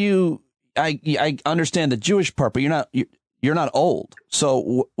 Why are you? I understand the Jewish part, but you're not old.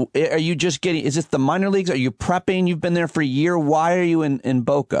 So are you just getting? Is this the minor leagues? Are you prepping? You've been there for a year. Why are you in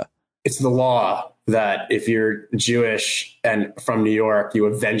Boca? It's the law that if you're Jewish and from New York, you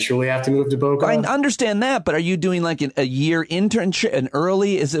eventually have to move to Boca. I understand that, but are you doing like a year internship and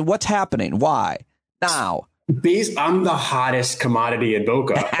early? Is it what's happening? Why now? I'm the hottest commodity in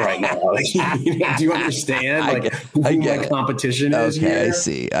Boca right now. Like, do you understand? Like who my competition is? Okay,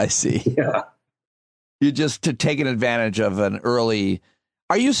 here? I see. Yeah. You're just taking advantage of an early.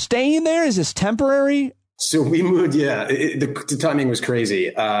 Are you staying there? Is this temporary? So we moved. Yeah, the timing was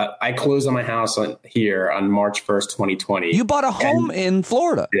crazy. I closed on my house here on March 1st, 2020. You bought a home in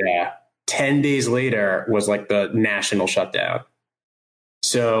Florida. Yeah. 10 days later was like the national shutdown.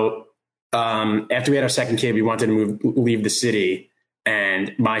 So after we had our second kid, we wanted to leave the city.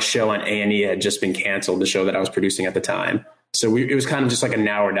 And my show on A&E had just been canceled, the show that I was producing at the time. So it was kind of just like a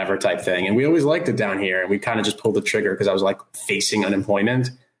now or never type thing. And we always liked it down here. And we kind of just pulled the trigger because I was like facing unemployment.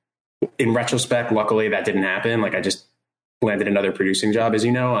 In retrospect, luckily that didn't happen. Like I just landed another producing job, as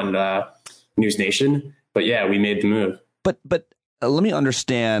you know, on NewsNation. But yeah, we made the move. But let me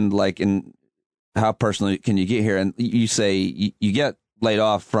understand, like, in how personally can you get here? And you say you get laid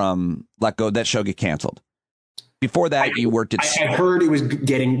off from Let Go. That show get canceled. Before that, you worked at... I heard it was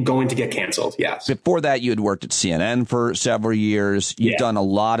going to get canceled, yes. Before that, you had worked at CNN for several years. You've done a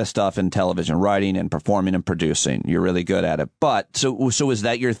lot of stuff in television, writing and performing and producing. You're really good at it. But so was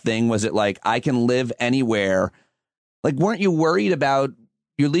that your thing? Was it like, I can live anywhere? Like, weren't you worried about...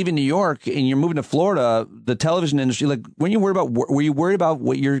 You're leaving New York and you're moving to Florida, the television industry, like, were you worried about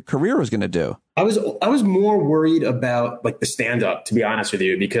what your career was going to do? I was more worried about like the stand up, to be honest with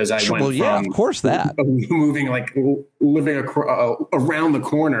you, because I went from of course that moving, like living around the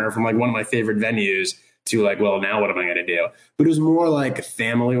corner from like one of my favorite venues to like, well, now what am I going to do? But it was more like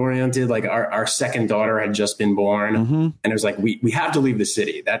family oriented. Like our second daughter had just been born, and it was like, we have to leave the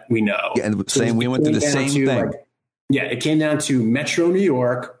city, that we know. Yeah, and we went through the same thing. It came down to Metro New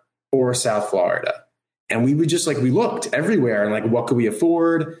York or South Florida. And we would just like, we looked everywhere and like, what could we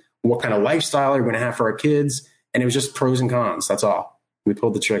afford? What kind of lifestyle are we going to have for our kids? And it was just pros and cons. That's all. We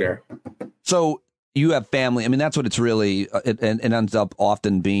pulled the trigger. So you have family. I mean, that's what it's really, it ends up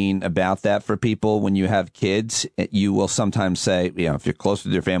often being about that for people. When you have kids, you will sometimes say, you know, if you're close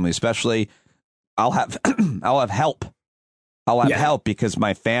with your family, especially, I'll have help. I'll have help because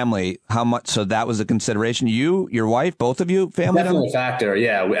my family, how much? So that was a consideration. You, your wife, both of you, family? Definitely a factor.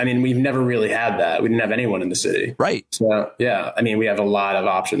 Yeah. I mean, we've never really had that. We didn't have anyone in the city. Right. So, yeah, I mean, we have a lot of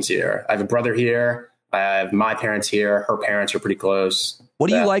options here. I have a brother here. I have my parents here. Her parents are pretty close. What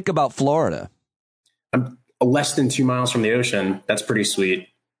do you like about Florida? I'm less than 2 miles from the ocean. That's pretty sweet.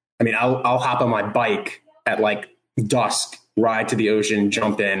 I mean, I'll hop on my bike at like dusk, ride to the ocean,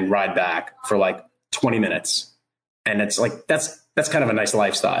 jump in, ride back for like 20 minutes. And it's like, that's kind of a nice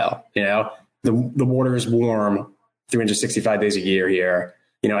lifestyle. You know, the water is warm 365 days a year here.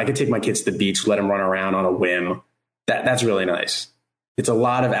 You know, I could take my kids to the beach, let them run around on a whim. That's really nice. It's a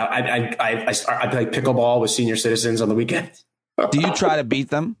lot of, I play pickleball with senior citizens on the weekend. Do you try to beat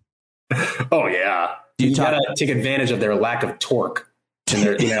them? Oh yeah. You gotta take advantage of their lack of torque. And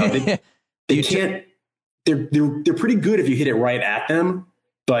they're, you know, they can't, they're pretty good if you hit it right at them.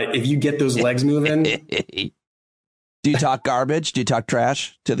 But if you get those legs moving, do you talk garbage? Do you talk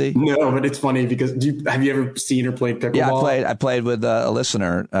trash to the? No, but it's funny because have you ever seen or played pickleball? Yeah, I played with a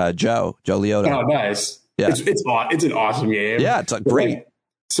listener, Joe Liotta. Oh, nice. Yeah, it's an awesome game. Yeah, it's great. Like,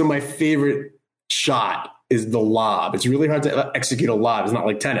 so my favorite shot is the lob. It's really hard to execute a lob. It's not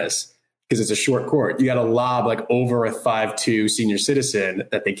like tennis because it's a short court. You got to lob like over a 5'2" senior citizen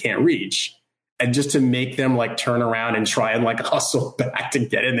that they can't reach. And just to make them like turn around and try and like hustle back to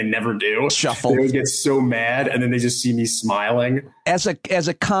get in, they never do. Shuffle. They would get so mad, and then they just see me smiling. As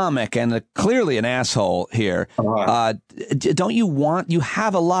a comic and clearly an asshole here, don't you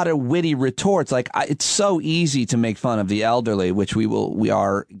have a lot of witty retorts? Like it's so easy to make fun of the elderly, which we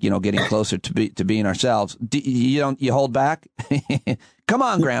are getting closer to being ourselves. You hold back? Come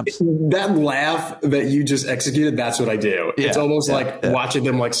on, Gramps. That laugh that you just executed, that's what I do. Yeah, it's almost like watching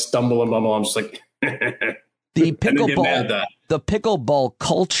them like stumble and mumble. I'm just like, the pickleball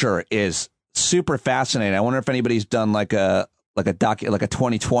culture is super fascinating. I wonder if anybody's done like a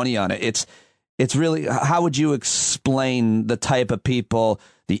 2020 on it. It's really, how would you explain the type of people,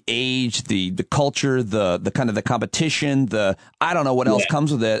 the age, the culture, the kind of the competition, I don't know what else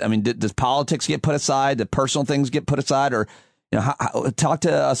comes with it. I mean, does politics get put aside? Do personal things get put aside? Or, talk to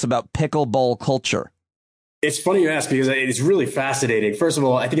us about pickleball culture. It's funny you ask because it's really fascinating. First of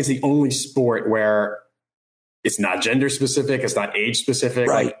all, I think it's the only sport where it's not gender specific. It's not age specific.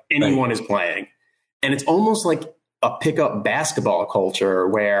 Right. Like anyone is playing. And it's almost like a pickup basketball culture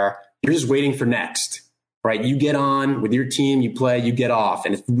where you're just waiting for next, right? You get on with your team, you play, you get off,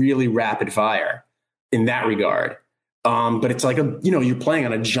 and it's really rapid fire in that regard. But it's like, you're playing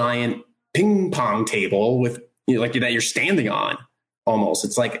on a giant ping pong table with, like that you're standing on almost.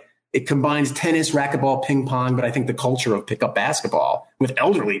 It's like it combines tennis, racquetball, ping pong, but I think the culture of pickup basketball with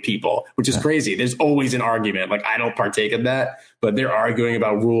elderly people, which is crazy. There's always an argument. Like I don't partake in that, but they're arguing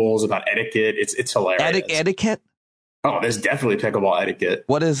about rules, about etiquette. It's hilarious. Etiquette? Oh, there's definitely pickleball etiquette.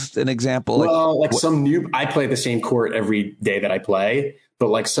 What is an example? Well, I play the same court every day that I play, but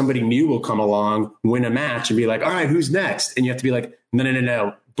like somebody new will come along, win a match and be like, all right, who's next? And you have to be like,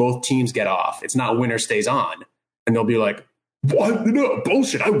 no. Both teams get off. It's not winner stays on. And they'll be like, what? No,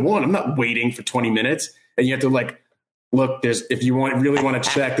 bullshit. I won. I'm not waiting for 20 minutes. And you have to like, look, if you really want to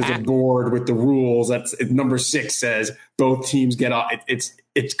check, there's a board with the rules. That's number 6 says both teams get off. It's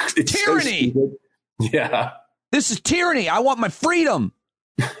tyranny. So yeah. This is tyranny. I want my freedom.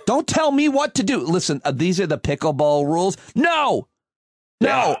 Don't tell me what to do. Listen, these are the pickleball rules. No.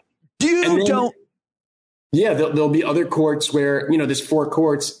 Yeah. Don't. Yeah, there'll be other courts where, there's 4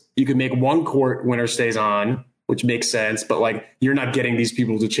 courts. You can make one court winner stays on, which makes sense. But like, you're not getting these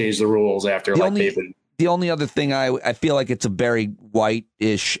people to change the rules after they've been. The only other thing I feel like it's a very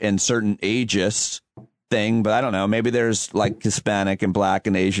white-ish and certain ageist thing, but I don't know. Maybe there's like Hispanic and Black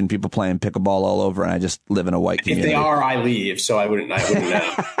and Asian people playing pickleball all over, and I just live in a white community. If they are, I leave, so I wouldn't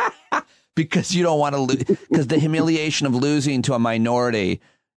know. Because you don't want to lose, because the humiliation of losing to a minority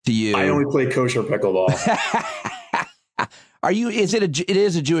to you. I only play kosher pickleball. It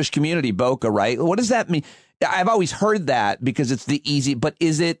is a Jewish community, Boca, right? What does that mean? I've always heard that because it's the easy, but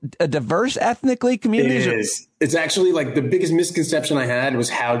is it a diverse ethnically community? It is. It's actually like the biggest misconception I had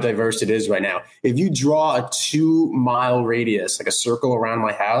was how diverse it is right now. If you draw a 2-mile radius, like a circle around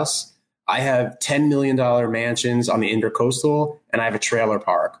my house, I have $10 million mansions on the intercoastal, and I have a trailer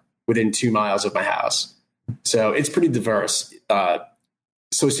park within 2 miles of my house. So it's pretty diverse,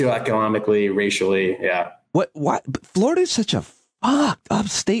 socioeconomically, racially. Yeah. What? Florida is such a fucked up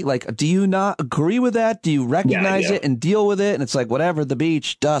state. Like, do you not agree with that? Do you recognize it and deal with it? And it's like, whatever, the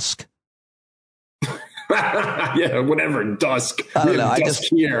beach, dusk. Yeah, whatever, dusk. I don't know.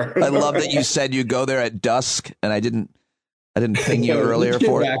 Here. I love that you said you go there at dusk, and I didn't ping you earlier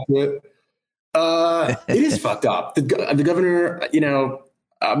for it. It is fucked up. The governor,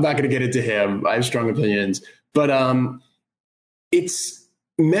 I'm not going to get into him. I have strong opinions, but it's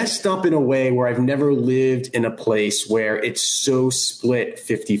messed up in a way where I've never lived in a place where it's so split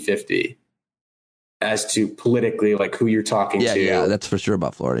 50-50 as to politically, like who you're talking to. Yeah, that's for sure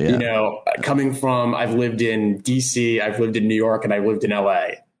about Florida. Yeah. Coming from, I've lived in DC, I've lived in New York, and I've lived in LA.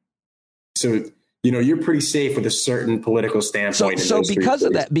 So, you're pretty safe with a certain political standpoint. So because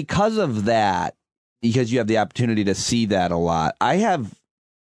of that, because you have the opportunity to see that a lot,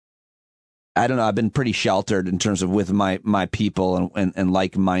 I don't know. I've been pretty sheltered in terms of with my people and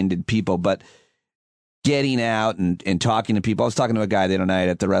like-minded people, but getting out and talking to people. I was talking to a guy the other night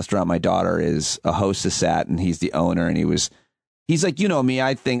at the restaurant my daughter is a hostess at, and he's the owner. And he's like, me,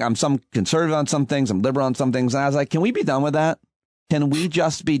 I think I'm some conservative on some things. I'm liberal on some things. And I was like, can we be done with that? Can we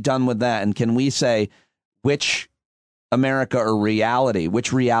just be done with that? And can we say which America or reality,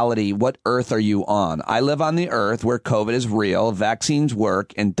 what earth are you on? I live on the earth where COVID is real, vaccines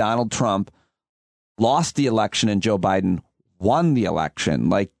work, and Donald Trump lost the election and Joe Biden won the election.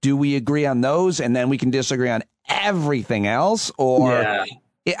 Like, do we agree on those and then we can disagree on everything else? Or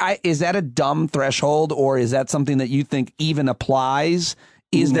is that a dumb threshold, or is that something that you think even applies?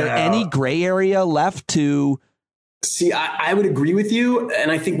 Is there any gray area left to... See, I would agree with you.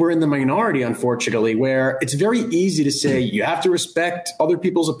 And I think we're in the minority, unfortunately, where it's very easy to say you have to respect other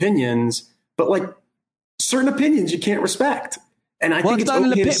people's opinions, but like certain opinions you can't respect. And I think it's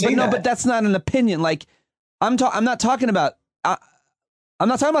okay to say that. But that's not an opinion. Like I'm not talking about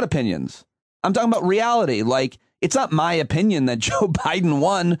opinions. I'm talking about reality. Like, it's not my opinion that Joe Biden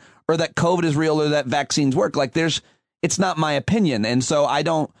won or that COVID is real or that vaccines work. Like, it's not my opinion. And so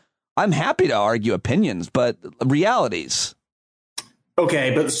I'm happy to argue opinions, but realities.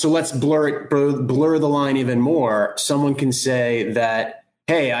 Okay, but so let's blur the line even more. Someone can say that,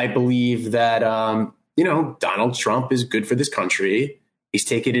 hey, I believe that, Donald Trump is good for this country. He's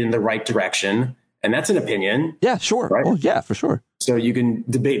taken it in the right direction. And that's an opinion. Yeah, sure. Right? Oh, yeah, for sure. So you can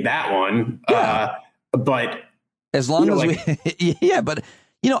debate that one. Yeah. But as long as but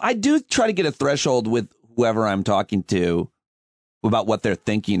I do try to get a threshold with whoever I'm talking to about what their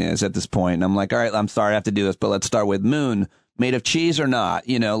thinking is at this point. And I'm like, all right, I'm sorry I have to do this, but let's start with moon made of cheese or not,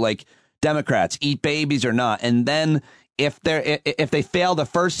 like Democrats eat babies or not. And then if they fail the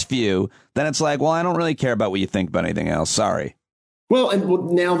first few, then it's like, well, I don't really care about what you think about anything else. Sorry. Well,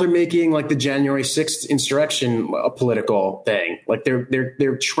 now they're making like the January 6th insurrection a political thing. Like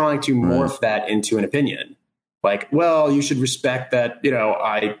they're trying to morph that into an opinion. Like, well, you should respect that.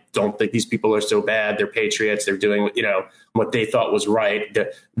 I don't think these people are so bad. They're patriots. They're doing what they thought was right.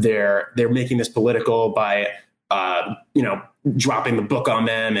 They're making this political by dropping the book on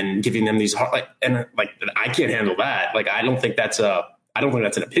them and giving them these I can't handle that. Like, I don't think that's an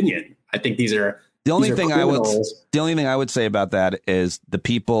opinion. I think these are The only thing I would say about that is the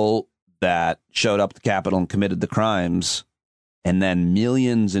people that showed up at the Capitol and committed the crimes, and then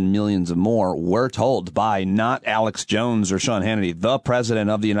millions and millions of more were told by not Alex Jones or Sean Hannity, the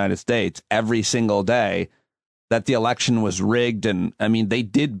president of the United States, every single day that the election was rigged. And I mean,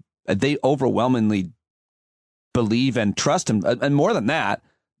 they overwhelmingly believe and trust him. And more than that,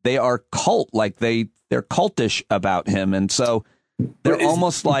 they are they're cultish about him. And so they're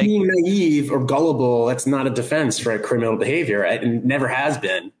almost like being naive or gullible. That's not a defense for criminal behavior. It never has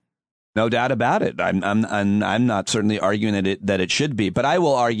been. No doubt about it. I'm not certainly arguing that it should be, but I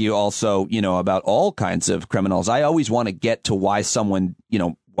will argue also, about all kinds of criminals. I always want to get to why someone,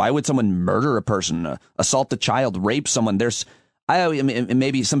 why would someone murder a person, assault a child, rape someone?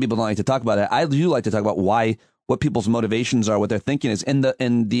 Maybe some people don't like to talk about it. I do like to talk about what people's motivations are, what their thinking is in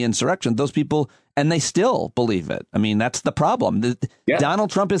the insurrection. Those people, and they still believe it. I mean, that's the problem. Donald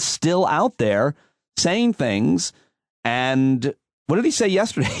Trump is still out there saying things. And what did he say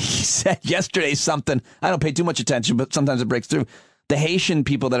yesterday? He said yesterday something. I don't pay too much attention, but sometimes it breaks through. The Haitian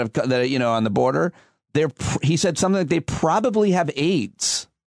people that on the border, he said something like they probably have AIDS.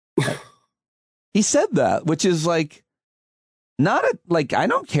 He said that, which is like I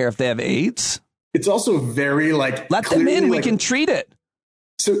don't care if they have AIDS. It's also very let them in. We can treat it.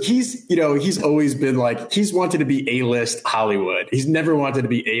 So he's always been he's wanted to be A-list Hollywood. He's never wanted to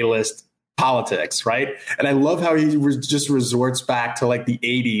be A-list politics, right? And I love how he just resorts back to the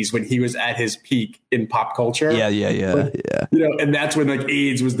 80s when he was at his peak in pop culture. Yeah. And that's when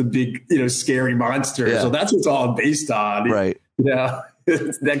AIDS was the big, scary monster. Yeah. So that's what it's all based on. Right.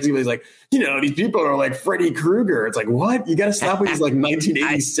 Next he was these people are like Freddy Krueger. It's what? You got to stop with these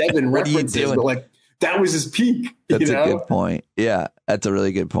 1987 references. But that was his peak. That's a good point. Yeah, that's a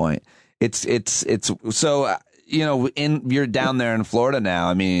really good point. It's so, you're down there in Florida now.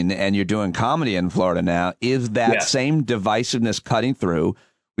 I mean, and you're doing comedy in Florida now. Is that same divisiveness cutting through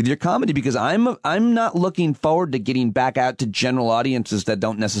with your comedy? Because I'm not looking forward to getting back out to general audiences that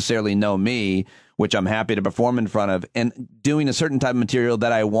don't necessarily know me, which I'm happy to perform in front of, and doing a certain type of material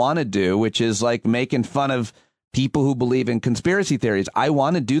that I want to do, which is making fun of people who believe in conspiracy theories. I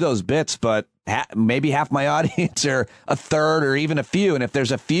want to do those bits, but maybe half my audience or a third or even a few. And if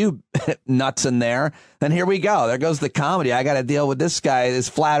there's a few nuts in there, then here we go. There goes the comedy. I got to deal with this guy, this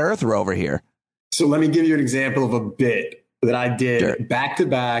flat earther over here. So let me give you an example of a bit that I did back to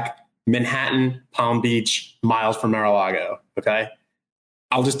back, Manhattan, Palm Beach, miles from Mar-a-Lago. Okay.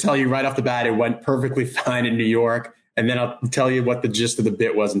 I'll just tell you right off the bat, it went perfectly fine in New York. And then I'll tell you what the gist of the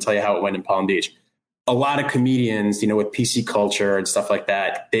bit was and tell you how it went in Palm Beach. A lot of comedians, with PC culture and stuff like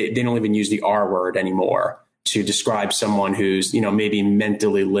that, they don't even use the R word anymore to describe someone who's, maybe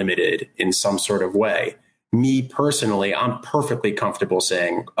mentally limited in some sort of way. Me personally, I'm perfectly comfortable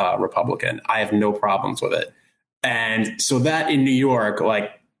saying Republican. I have no problems with it. And so that in New York,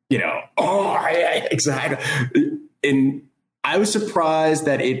 exactly. I was surprised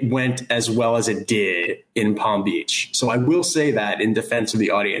that it went as well as it did in Palm Beach. So I will say that in defense of the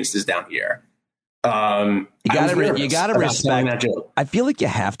audiences down here. You gotta respect that joke. I feel like you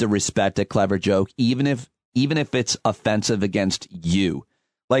have to respect a clever joke, even if it's offensive against you.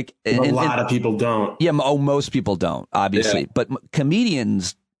 A lot of people don't. Yeah, most people don't, obviously. Yeah. But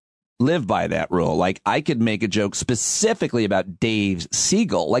comedians live by that rule. I could make a joke specifically about Dave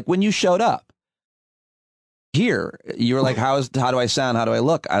Siegel. When you showed up here, you were like, how do I sound? How do I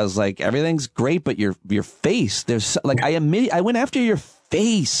look? I was like, everything's great, but your face, there's I went after your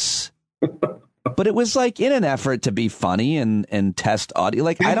face. But it was in an effort to be funny and test audio.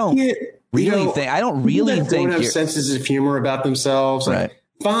 I don't really think have senses of humor about themselves. Right.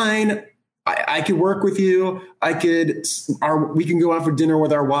 Fine. I could work with you. We can go out for dinner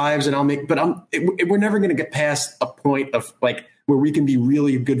with our wives and we're never going to get past a point of where we can be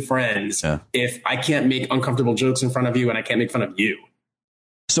really good friends if I can't make uncomfortable jokes in front of you and I can't make fun of you.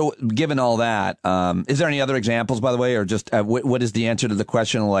 So given all that, is there any other examples, by the way, or just what is the answer to the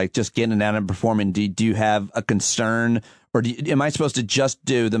question? Just getting out and performing. Do you have a concern, or am I supposed to just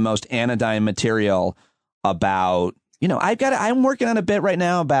do the most anodyne material about, I'm working on a bit right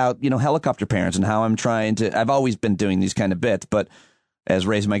now about, helicopter parents and how I've always been doing these kind of bits, but as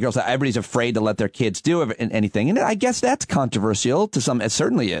raising my girls, everybody's afraid to let their kids do anything. And I guess that's controversial to some, it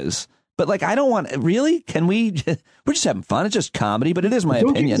certainly is. But I don't want really. Can we? We're just having fun. It's just comedy, but it is my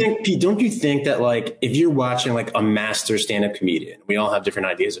opinion. Don't you think that if you're watching a master stand-up comedian, we all have different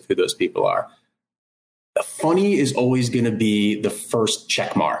ideas of who those people are. The funny is always going to be the first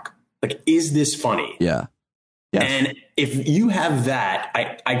check mark. Is this funny? Yeah. Yes. And if you have that,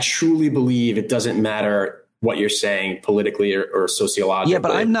 I truly believe it doesn't matter what you're saying politically or sociologically. Yeah,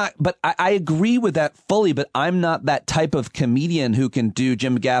 but I'm not. But I agree with that fully. But I'm not that type of comedian who can do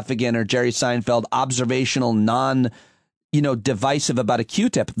Jim Gaffigan or Jerry Seinfeld, observational, divisive about a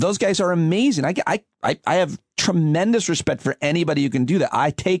Q-tip. Those guys are amazing. I have tremendous respect for anybody who can do that.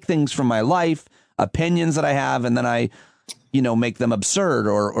 I take things from my life, opinions that I have, and then I, make them absurd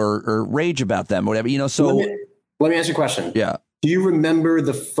or rage about them, or whatever. So let me ask you a question. Yeah. Do you remember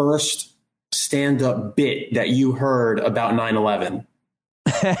the first stand-up bit that you heard about 9/11?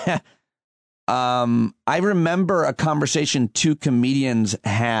 I remember a conversation two comedians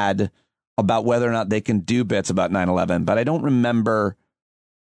had about whether or not they can do bits about 9/11, but I don't remember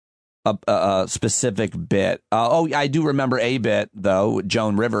a specific bit. I do remember a bit though.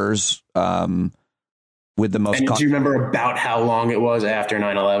 Joan Rivers, with the most. And do you remember about how long it was after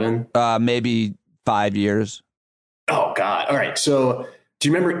 9/11? Maybe 5 years. Oh God! All right. So, do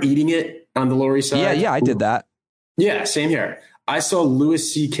you remember Eating It on the Lower East Side? Yeah, I did that. Yeah, same here. I saw Louis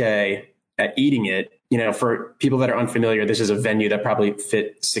C.K. at Eating It. For people that are unfamiliar, this is a venue that probably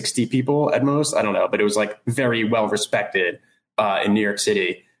fit 60 people at most. I don't know, but it was like very well respected in New York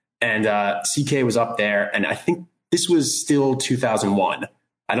City. And CK was up there, and I think this was still 2001.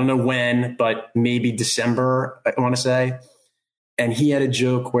 I don't know when, but maybe December, I want to say. And he had a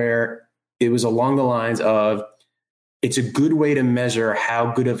joke where it was along the lines of, it's a good way to measure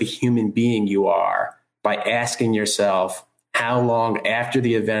how good of a human being you are by asking yourself, how long after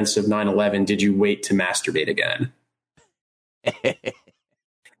the events of 9/11 did you wait to masturbate again?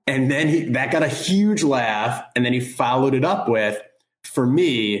 And then that got a huge laugh. And then he followed it up with, for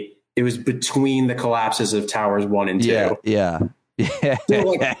me, it was between the collapses of Towers 1 and 2. Yeah.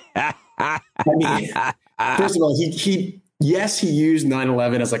 So first of all, he used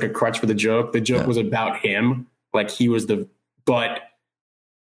 9/11 as like a crutch for the joke. The joke was about him. Like but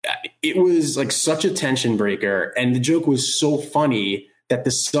it was like such a tension breaker. And the joke was so funny that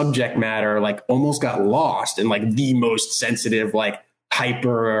the subject matter like almost got lost in like the most sensitive, like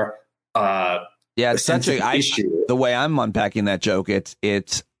hyper, it's such a issue. The way I'm unpacking that joke, am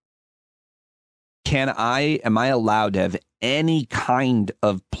I allowed to have any kind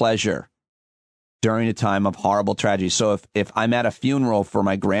of pleasure during a time of horrible tragedy? So if I'm at a funeral for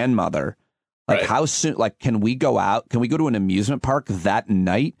my grandmother, like how soon, like, can we go out? Can we go to an amusement park that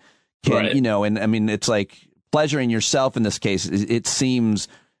night? And I mean, it's like pleasuring yourself in this case. It seems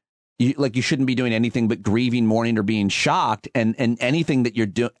like you shouldn't be doing anything but grieving, mourning, or being shocked. And anything that you're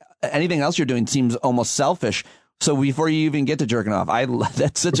doing, anything else you're doing seems almost selfish. So before you even get to jerking off,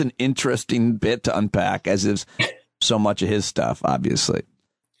 that's such an interesting bit to unpack, as is so much of his stuff, obviously.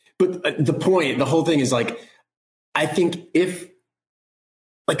 But the whole thing is like, I think if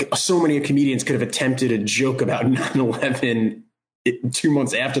like so many comedians could have attempted a joke about 9/11 2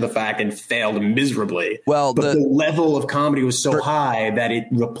 months after the fact and failed miserably. Well, but the level of comedy was so high that it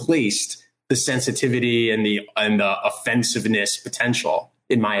replaced the sensitivity and the offensiveness potential,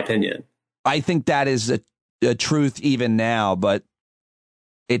 in my opinion. I think that is a truth even now, but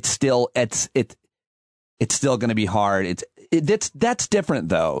it's still going to be hard. That's different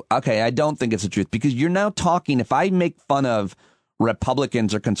though. Okay, I don't think it's the truth, because you're now talking, if I make fun of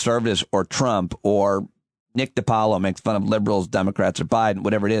Republicans or conservatives or Trump, or Nick DiPaolo makes fun of liberals, Democrats, or Biden,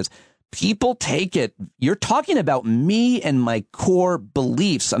 whatever it is, people take it. You're talking about me and my core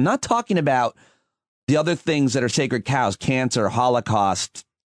beliefs. I'm not talking about the other things that are sacred cows, cancer, Holocaust,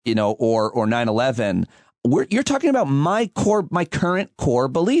 or 9/11. You're talking about my current core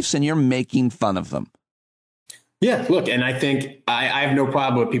beliefs, and you're making fun of them. Yeah, look, and I think I have no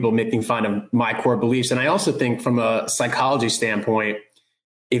problem with people making fun of my core beliefs. And I also think from a psychology standpoint,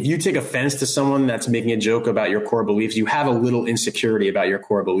 if you take offense to someone that's making a joke about your core beliefs, you have a little insecurity about your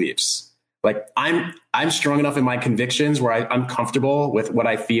core beliefs. Like I'm strong enough in my convictions where I'm comfortable with what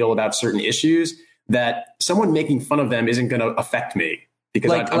I feel about certain issues, that someone making fun of them isn't going to affect me,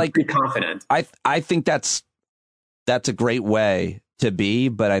 because I'm pretty confident. I think that's a great way to be,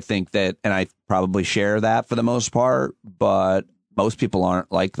 but I think that, and I probably share that for the most part, but most people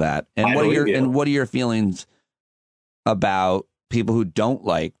aren't like that. And what are your feelings about people who don't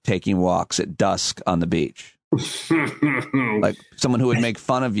like taking walks at dusk on the beach? Like someone who would make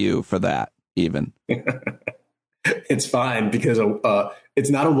fun of you for that, even. It's fine, because it's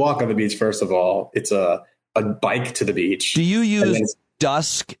not a walk on the beach. First of all, it's a bike to the beach. Do you use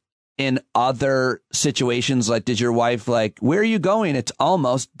dusk in other situations? Like, did your wife like, where are you going? It's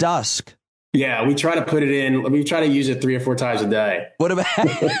almost dusk. Yeah, we try to put it in. We try to use it 3 or 4 times a day. What about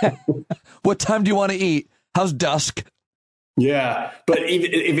what time do you want to eat? How's dusk? Yeah, but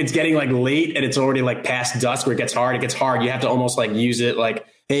if it's getting like late and it's already like past dusk where it gets hard, you have to almost like use it like,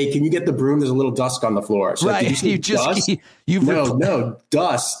 hey, can you get the broom? There's a little dust on the floor. So right. Like, you just dust? No,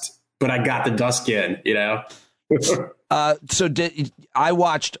 dust. But I got the dust in, you know? I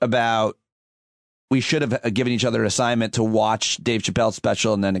watched about, we should have given each other an assignment to watch Dave Chappelle's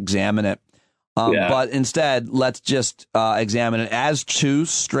special and then examine it. But instead, let's just examine it as two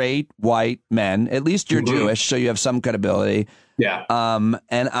straight white men. At least you're Jewish, so you have some credibility. Yeah.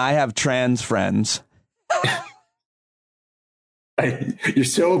 And I have trans friends. You're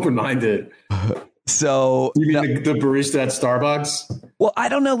so open-minded. So you mean the barista at Starbucks? Well, I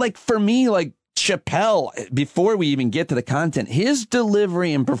don't know. Like for me, like Chappelle, before we even get to the content, his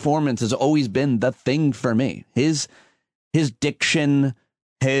delivery and performance has always been the thing for me. His diction,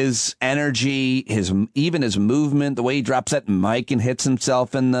 his energy, even his movement, the way he drops that mic and hits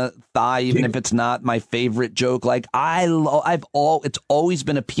himself in the thigh, even if it's not my favorite joke. Like it's always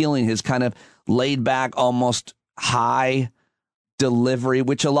been appealing. His kind of laid back, almost high delivery,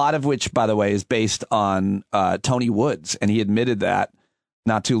 which by the way is based on Tony Woods, and he admitted that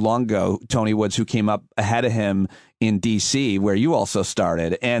not too long ago. Tony Woods, who came up ahead of him in DC, where you also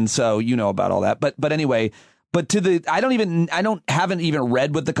started, and so you know about all that. But anyway, haven't even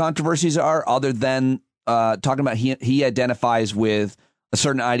read what the controversies are, other than talking about he identifies with a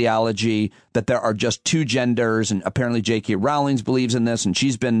certain ideology, that there are just two genders, and apparently J.K. Rowling believes in this, and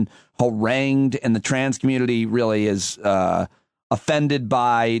she's been harangued, and the trans community really is offended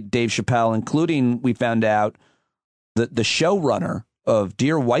by Dave Chappelle, including, we found out, the showrunner of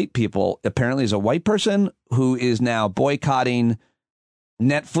Dear White People apparently is a white person who is now boycotting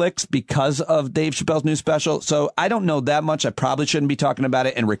Netflix because of Dave Chappelle's new special. So I don't know that much. I probably shouldn't be talking about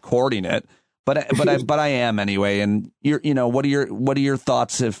it and recording it, but I am anyway. And what are your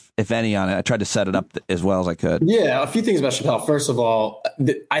thoughts, if any, on it? I tried to set it up as well as I could. Yeah, a few things about Chappelle. First of all,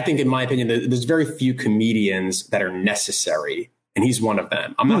 I think, in my opinion, there's very few comedians that are necessary, and he's one of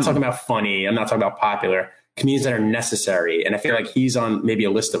them. I'm not talking about funny. I'm not talking about popular. Comedians that are necessary, and I feel like he's on maybe a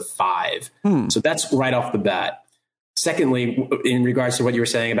list of 5. So that's right off the bat. Secondly, in regards to what you were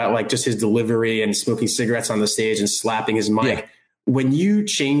saying about like just his delivery and smoking cigarettes on the stage and slapping his mic, when you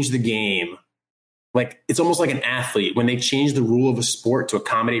change the game, like it's almost like an athlete. When they change the rule of a sport to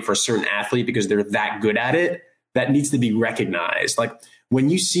accommodate for a certain athlete because they're that good at it, that needs to be recognized. Like when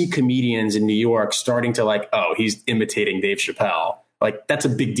you see comedians in New York starting to like, oh, he's imitating Dave Chappelle. Like, that's a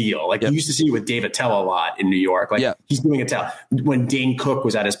big deal. Like, you used to see it with Dave Attell a lot in New York. Like, he's doing Attell. When Dane Cook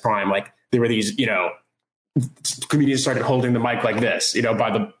was at his prime, like, there were these, comedians started holding the mic like this, by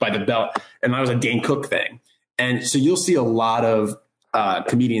the belt. And that was a Dane Cook thing. And so you'll see a lot of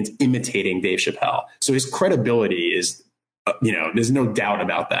comedians imitating Dave Chappelle. So his credibility is, there's no doubt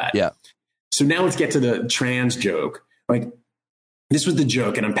about that. Yeah. So now let's get to the trans joke. Like, this was the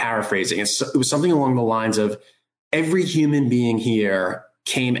joke, and I'm paraphrasing. It was something along the lines of, every human being here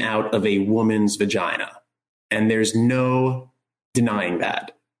came out of a woman's vagina, and there's no denying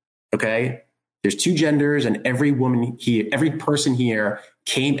that. Okay. There's 2 genders, and every person here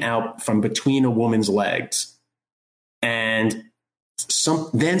came out from between a woman's legs. And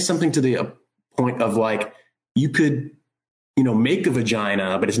then something to the point of like, you could, make a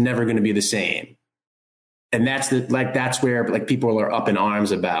vagina, but it's never going to be the same. And that's where like people are up in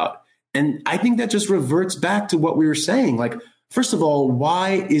arms about. And I think that just reverts back to what we were saying. Like, first of all,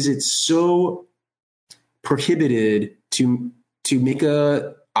 why is it so prohibited to make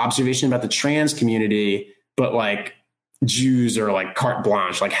a observation about the trans community, but like Jews are like carte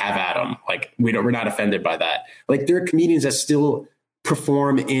blanche, like have at them. Like we're not offended by that. Like there are comedians that still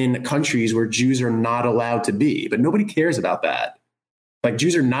perform in countries where Jews are not allowed to be, but nobody cares about that. Like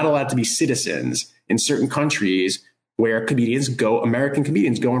Jews are not allowed to be citizens in certain countries where American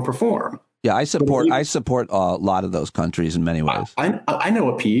comedians go and perform. Yeah, I support a lot of those countries in many ways. I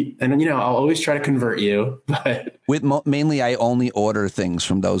know a Pete, and I'll always try to convert you. But mainly, I only order things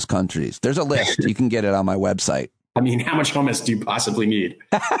from those countries. There's a list. You can get it on my website. I mean, how much hummus do you possibly need?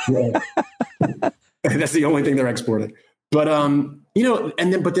 That's the only thing they're exporting. But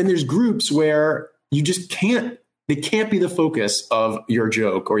but then there's groups where you just can't. They can't be the focus of your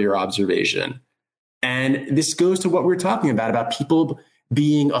joke or your observation. And this goes to what we're talking about people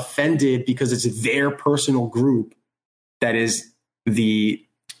being offended because it's their personal group that is the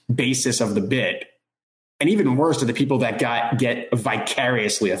basis of the bit. And even worse are the people that get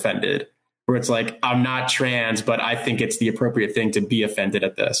vicariously offended, where it's like, I'm not trans, but I think it's the appropriate thing to be offended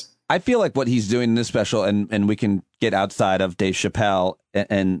at this. I feel like what he's doing in this special, and we can get outside of Dave Chappelle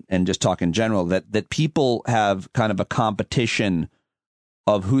and just talk in general, that people have kind of a competition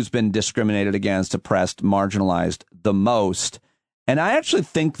of who's been discriminated against, oppressed, marginalized the most. And I actually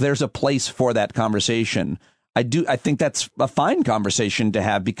think there's a place for that conversation. I think that's a fine conversation to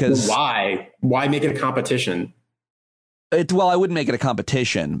have because why make it a competition? Well, I wouldn't make it a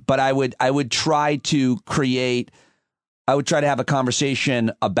competition, but I would try to have a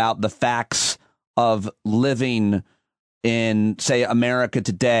conversation about the facts of living in, say, America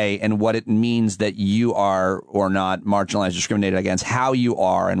today and what it means that you are or not marginalized, discriminated against, how you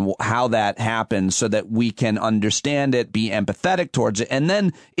are and how that happens so that we can understand it, be empathetic towards it. And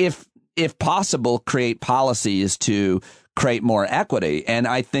then if possible, create policies to create more equity. And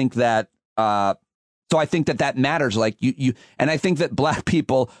I think that so I think that matters. Like you, and I think that black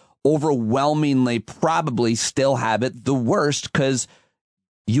people overwhelmingly probably still have it the worst because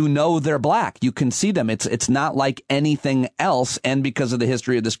they're black. You can see them. It's not like anything else. And because of the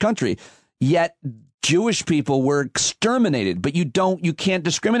history of this country, yet Jewish people were exterminated, but you can't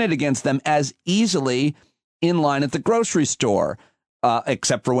discriminate against them as easily in line at the grocery store,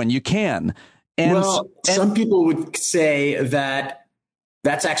 except for when you can. And some people would say that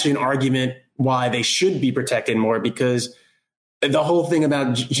that's actually an argument why they should be protected more, because the whole thing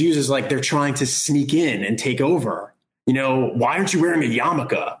about Jews is like they're trying to sneak in and take over. Why aren't you wearing a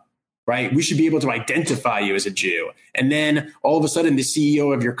yarmulke? Right? We should be able to identify you as a Jew. And then all of a sudden, the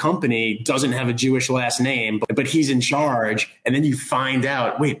CEO of your company doesn't have a Jewish last name, but he's in charge. And then you find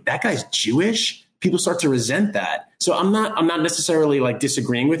out, wait, that guy's Jewish? People start to resent that. So I'm not necessarily like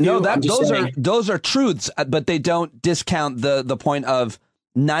disagreeing with you. No, those are truths, but they don't discount the point of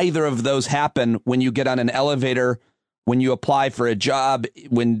neither of those happen when you get on an elevator, when you apply for a job,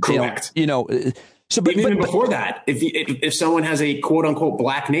 when correct. So, even before that, if someone has a quote unquote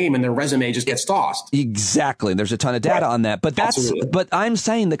black name and their resume just gets tossed. Exactly. There's a ton of data on that. But but I'm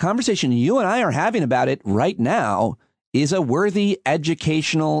saying the conversation you and I are having about it right now is a worthy,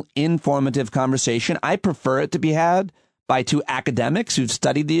 educational, informative conversation. I prefer it to be had by two academics who've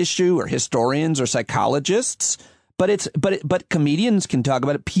studied the issue, or historians or psychologists. But comedians can talk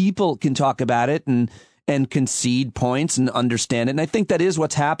about it. People can talk about it and concede points and understand it. And I think that is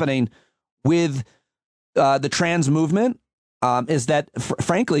what's happening with the trans movement. Is that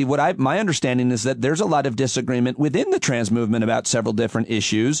frankly, my understanding is that there's a lot of disagreement within the trans movement about several different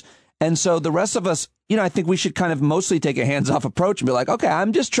issues. And so the rest of us, I think we should kind of mostly take a hands-off approach and be like, okay,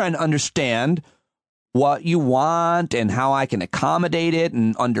 I'm just trying to understand what you want and how I can accommodate it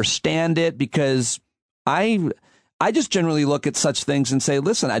and understand it, because I just generally look at such things and say,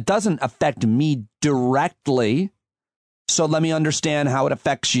 listen, it doesn't affect me directly, so let me understand how it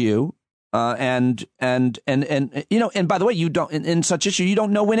affects you. And by the way, you don't, in such issue, you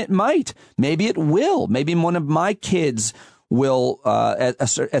don't know when it might. Maybe it will. Maybe one of my kids will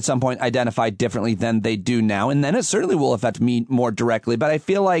at some point identify differently than they do now, and then it certainly will affect me more directly. But I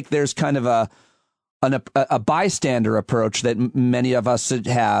feel like there's kind of a bystander approach that many of us should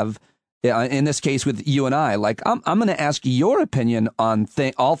have. In this case, with you and I, like I'm going to ask your opinion on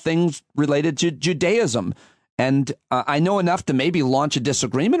all things related to Judaism. And I know enough to maybe launch a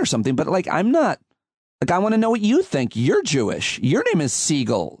disagreement or something, but like I want to know what you think. You're Jewish. Your name is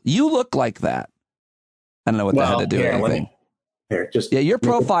Siegel. You look like that. I don't know what that had to do with anything. Your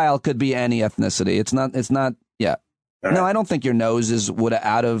profile could be any ethnicity. It's not. Yeah. Right. No, I don't think your nose is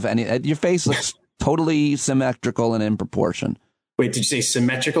out of any. Your face looks totally symmetrical and in proportion. Wait, did you say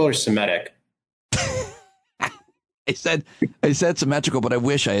symmetrical or Semitic? I said symmetrical, but I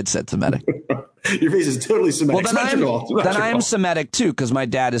wish I had said Semitic. Your face is totally Semitic. Well, then I am Semitic too, because my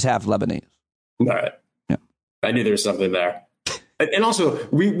dad is half Lebanese. All right. Yeah. I knew there was something there. And also,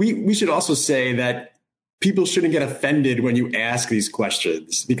 we should also say that people shouldn't get offended when you ask these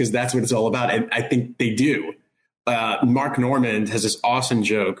questions, because that's what it's all about. And I think they do. Mark Normand has this awesome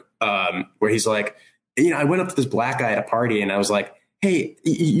joke where he's like, I went up to this black guy at a party and I was like, hey,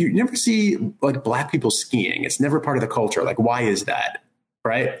 you never see like black people skiing. It's never part of the culture. Like, why is that?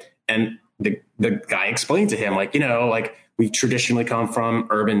 Right. And the guy explained to him, like, like we traditionally come from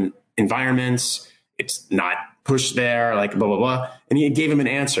urban environments. It's not pushed there, like blah, blah, blah. And he gave him an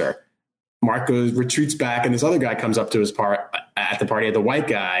answer. Mark retreats back, and this other guy comes up to his at the party, at the white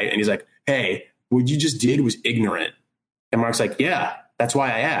guy, and he's like, hey, what you just did was ignorant. And Mark's like, yeah, that's why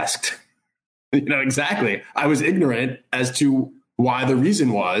I asked. Exactly. I was ignorant as to why the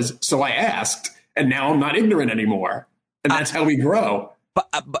reason was, so I asked, and now I'm not ignorant anymore. And that's how we grow. But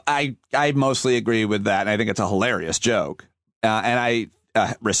I mostly agree with that. And I think it's a hilarious joke. And I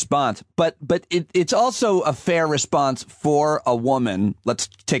response. But it's also a fair response for a woman. Let's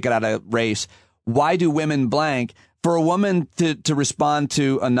take it out of race. Why do women blank? For a woman to respond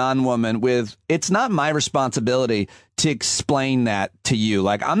to a non-woman with, it's not my responsibility to explain that to you.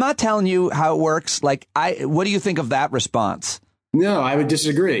 Like, I'm not telling you how it works. Like, what do you think of that response? No, I would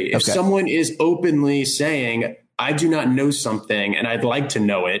disagree. If someone is openly saying, I do not know something and I'd like to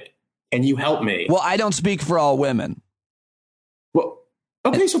know it, and you help me. Well, I don't speak for all women. Well,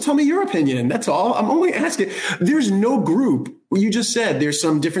 okay, so tell me your opinion. That's all. I'm only asking. There's no group. You just said there's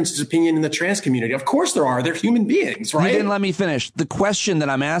some differences of opinion in the trans community. Of course there are. They're human beings, right? You didn't let me finish. The question that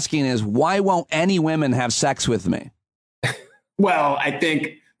I'm asking is, why won't any women have sex with me? Well, I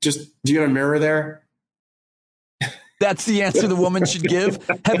think do you have a mirror there? That's the answer the woman should give.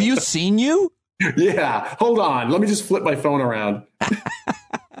 Have you seen you? Yeah. Hold on. Let me just flip my phone around.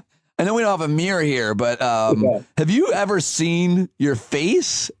 I know we don't have a mirror here, but have you ever seen your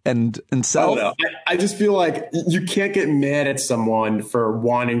face and self? Oh, no. I just feel like you can't get mad at someone for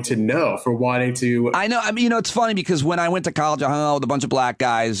wanting to know, for wanting to. I know. I mean, it's funny because when I went to college, I hung out with a bunch of black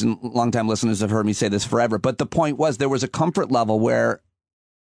guys, and longtime listeners have heard me say this forever. But the point was, there was a comfort level where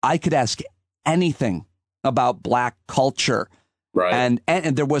I could ask anything about black culture. Right.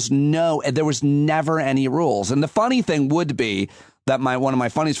 And there was never any rules. And the funny thing would be that one of my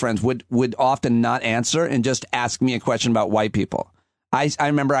funniest friends would often not answer and just ask me a question about white people. I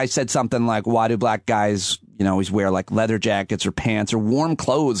remember I said something like, why do black guys, always wear like leather jackets or pants or warm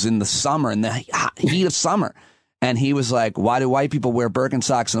clothes in the summer, in the heat of summer? And he was like, why do white people wear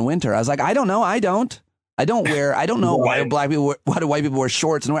Birkenstocks in the winter? I was like, I don't know. I don't know. Why do white people wear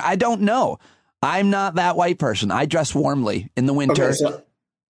shorts? I don't know. I'm not that white person. I dress warmly in the winter. Okay, so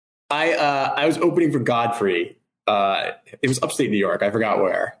I was opening for Godfrey. It was upstate New York. I forgot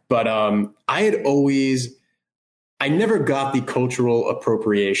where. But I never got the cultural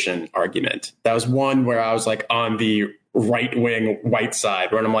appropriation argument. That was one where I was like on the right-wing white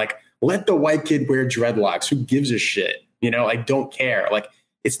side, where I'm like, let the white kid wear dreadlocks. Who gives a shit? I don't care. Like,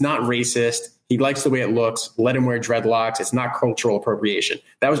 it's not racist. He likes the way it looks. Let him wear dreadlocks. It's not cultural appropriation.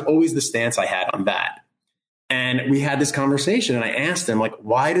 That was always the stance I had on that. And we had this conversation, and I asked him, like,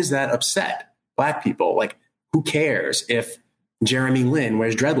 why does that upset black people? Like, who cares if Jeremy Lin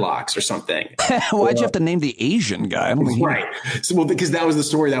wears dreadlocks or something? Why'd you have to name the Asian guy? I don't think right. So, because that was the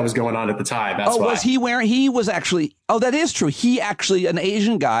story that was going on at the time. That's why. Was he wearing? He was actually. Oh, that is true. He actually, an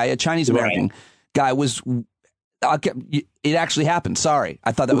Asian guy, a Chinese American guy, was. It actually happened. Sorry,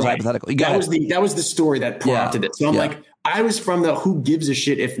 I thought that was hypothetical. That was the story that prompted it. So I'm like, I was from the who gives a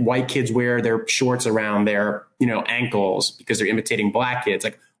shit if white kids wear their shorts around their ankles because they're imitating black kids.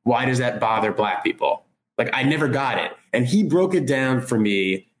 Like, why does that bother black people? Like, I never got it. And he broke it down for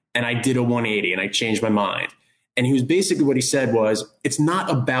me, and I did a 180, and I changed my mind. And he was basically, what he said was, it's not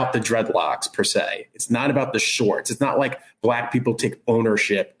about the dreadlocks per se. It's not about the shorts. It's not like black people take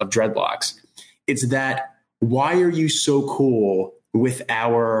ownership of dreadlocks. It's that, why are you so cool with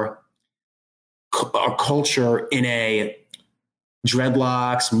our culture in a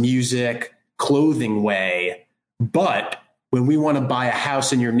dreadlocks, music, clothing way, but when we want to buy a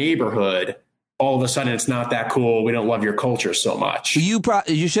house in your neighborhood, all of a sudden it's not that cool. We don't love your culture so much. You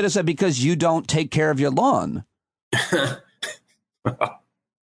should have said because you don't take care of your lawn.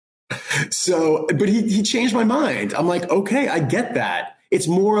 So, but he changed my mind. I'm like, okay, I get that. It's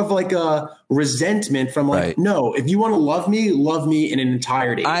more of like a resentment from like, no, if you want to love me in an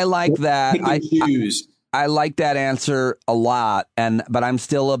entirety. I like that. I like that answer a lot. But I'm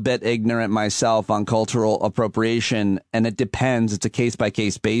still a bit ignorant myself on cultural appropriation. And it depends. It's a case by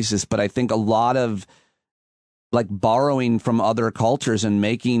case basis. But I think a lot of like borrowing from other cultures and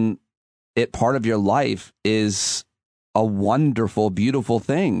making it part of your life is a wonderful, beautiful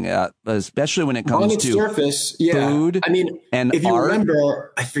thing, especially when it comes on its to surface, food. I mean, and if you art.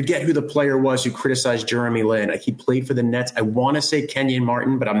 remember, I forget who the player was who criticized Jeremy Lin. He played for the Nets. I want to say Kenyon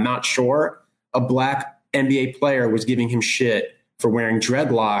Martin, but I'm not sure. A black NBA player was giving him shit for wearing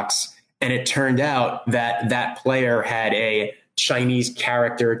dreadlocks, and it turned out that player had a Chinese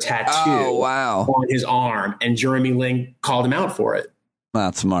character tattoo on his arm, and Jeremy Lin called him out for it.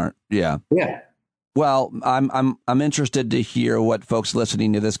 That's smart. Yeah. Yeah. Well, I'm interested to hear what folks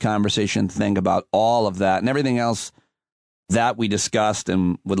listening to this conversation think about all of that and everything else that we discussed,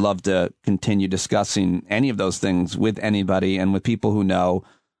 and would love to continue discussing any of those things with anybody and with people who know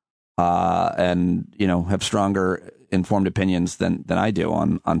and have stronger informed opinions than I do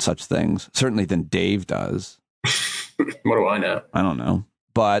on such things, certainly than Dave does. What do I know? I don't know,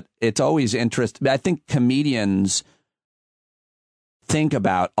 but it's always interesting. I think comedians think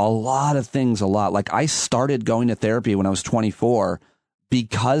about a lot of things a lot. Like, I started going to therapy when I was 24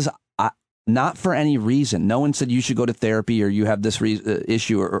 because not for any reason. No one said you should go to therapy or you have this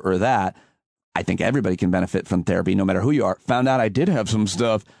issue or that. I think everybody can benefit from therapy no matter who you are. Found out I did have some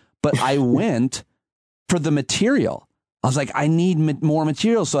stuff, but I went for the material. I was like, I need more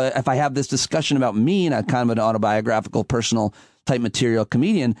material. So if I have this discussion about me and a kind of an autobiographical, personal type material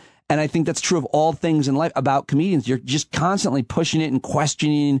comedian. And I think that's true of all things in life about comedians. You're just constantly pushing it and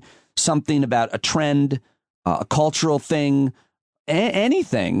questioning something about a trend, a cultural thing,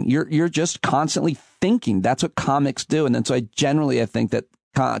 anything. You're just constantly thinking. That's what comics do. And then so I think that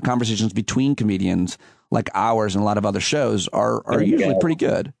conversations between comedians like ours and a lot of other shows are usually pretty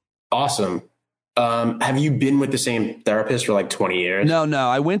good. Awesome. Have you been with the same therapist for like 20 years? No.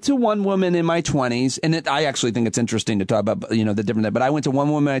 I went to one woman in my 20s, and I actually think it's interesting to talk about, the different, but I went to one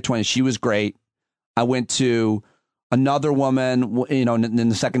woman in my 20s. She was great. I went to another woman, in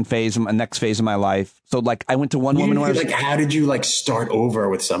the next phase of my life. So like I went to one woman. How did you like start over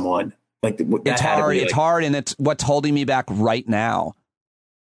with someone? Like it's hard. It's hard. And it's what's holding me back right now.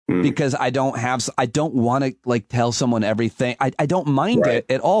 Because I don't want to like tell someone everything. I don't mind it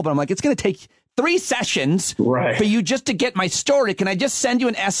at all, but I'm like, it's going to take 3 sessions for you just to get my story. Can I just send you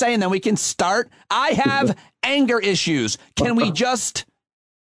an essay and then we can start? I have anger issues. Can we just?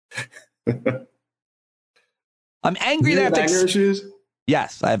 I'm angry. You have anger issues?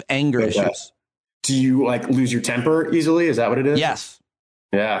 Yes, I have anger issues. Do you like lose your temper easily? Is that what it is? Yes.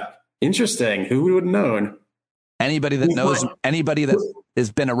 Yeah. Interesting. Who would have known? Anybody that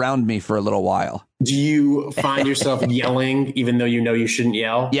has been around me for a little while. Do you find yourself yelling even though you know you shouldn't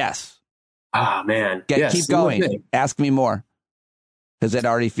yell? Yes. Ah, man. Keep going. Ask me more. Because it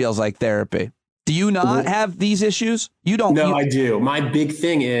already feels like therapy. Do you not have these issues? You don't. No, I do. My big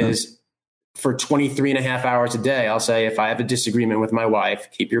thing is for 23 and a half hours a day, I'll say if I have a disagreement with my wife,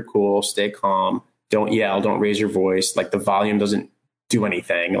 keep your cool, stay calm, don't yell, don't raise your voice. Like the volume doesn't do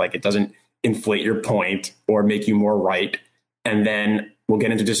anything. Like it doesn't inflate your point or make you more right. And then we'll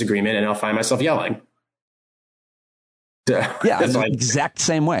get into disagreement and I'll find myself yelling. Yeah, I'm the exact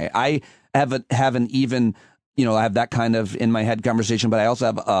same way. I haven't even, I have that kind of in my head conversation, but I also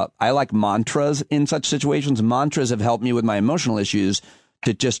have, I like mantras in such situations. Mantras have helped me with my emotional issues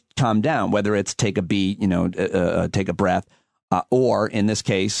to just calm down, whether it's take a beat, take a breath, or in this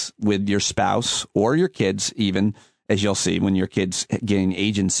case with your spouse or your kids, even as you'll see when your kids gain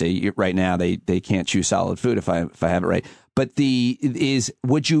agency right now, they can't chew solid food if I have it right. But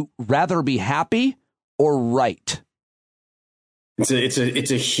would you rather be happy or right?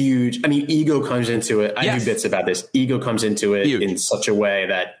 It's a huge, ego comes into it. I do bits about this. Ego comes into it in such a way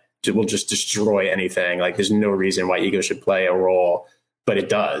that it will just destroy anything. Like there's no reason why ego should play a role, but it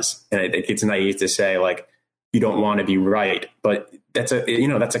does. And I think it's naive to say like, you don't want to be right, but that's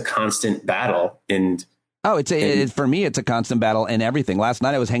a constant battle. And for me, it's a constant battle in everything. Last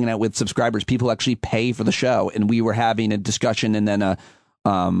night I was hanging out with subscribers, people who actually pay for the show. And we were having a discussion and then a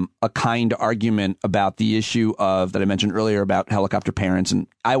kind argument about the issue that I mentioned earlier about helicopter parents. And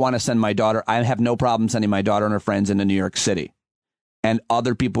I want to send my daughter. I have no problem sending my daughter and her friends into New York City. And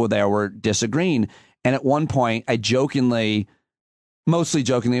other people there were disagreeing. And at one point, I mostly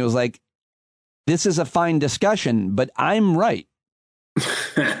jokingly, was like, this is a fine discussion, but I'm right.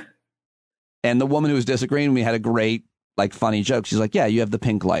 And the woman who was disagreeing, we had a great, like, funny joke. She's like, yeah, you have the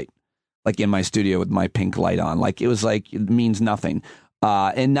pink light, like in my studio with my pink light on. Like, it was like, it means nothing.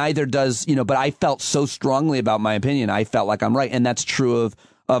 And neither does, but I felt so strongly about my opinion. I felt like I'm right. And that's true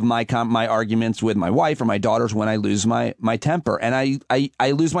of my arguments with my wife or my daughters when I lose my temper. And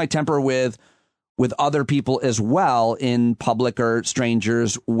I lose my temper with other people as well in public or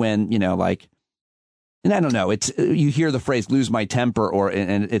strangers when, and I don't know, you hear the phrase lose my temper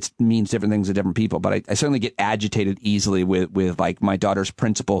and it means different things to different people. But I certainly get agitated easily with like my daughter's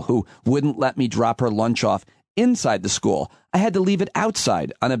principal who wouldn't let me drop her lunch off inside the school. I had to leave it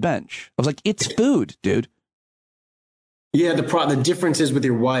outside on a bench. I was like, it's food, dude. Yeah. The difference is with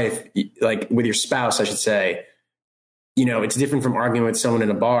your wife, like with your spouse, I should say, it's different from arguing with someone in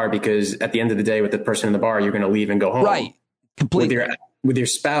a bar because at the end of the day with the person in the bar, you're going to leave and go home. Right. Completely. With your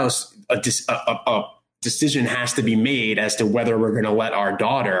spouse, a decision has to be made as to whether we're going to let our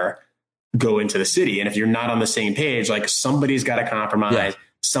daughter go into the city. And if you're not on the same page, like somebody's got to compromise. Yeah.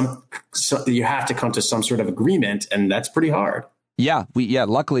 You have to come to some sort of agreement, and that's pretty hard. Yeah,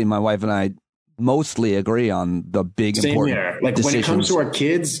 luckily, my wife and I mostly agree on the big important here. Like decisions. When it comes to our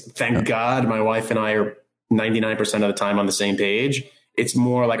kids, thank God, my wife and I are 99% of the time on the same page. It's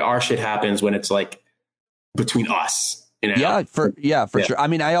more like our shit happens when it's like between us. Yeah, for sure. I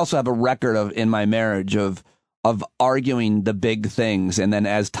mean, I also have a record in my marriage of arguing the big things, and then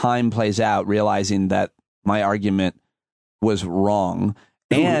as time plays out, realizing that my argument was wrong.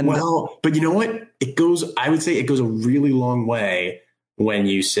 And but you know what? I would say it goes a really long way when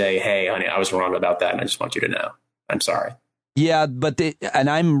you say, hey, honey, I was wrong about that. And I just want you to know, I'm sorry. Yeah. But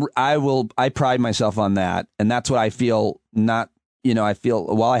I pride myself on that. And that's what I feel I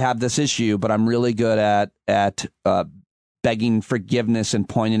feel, I have this issue, but I'm really good at begging forgiveness and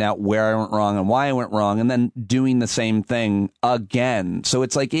pointing out where I went wrong and why I went wrong, and then doing the same thing again. So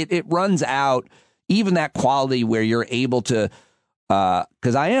it's like it runs out, even that quality where you're able to,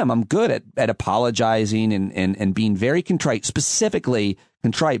 because I'm good at apologizing and being very contrite, specifically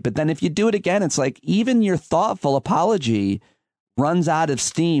contrite. But then if you do it again, it's like even your thoughtful apology runs out of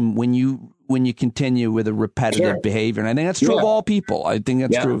steam when you continue with a repetitive behavior. And I think that's true of all people. I think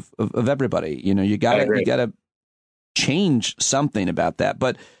that's true of everybody. You know, you gotta change something about that.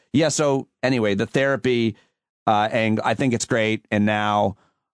 But yeah, so anyway, the therapy, and I think it's great. And now,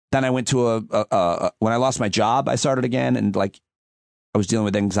 then I went to when I lost my job, I started again, and like I was dealing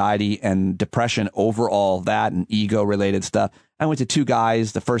with anxiety and depression over all that and ego related stuff. I went to 2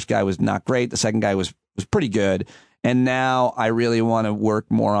 guys. The first guy was not great. The second guy was pretty good. And now I really want to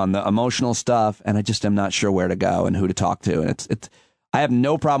work more on the emotional stuff, and I just am not sure where to go and who to talk to. And it's I have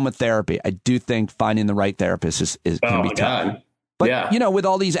no problem with therapy. I do think finding the right therapist can be tough. But you know, with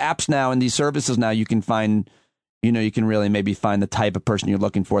all these apps now and these services now, you can find, you know, you can really maybe find the type of person you're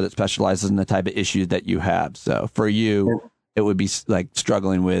looking for that specializes in the type of issues that you have. So for you, it would be like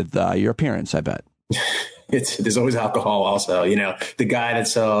struggling with your appearance, I bet. There's always alcohol also. You know, the guy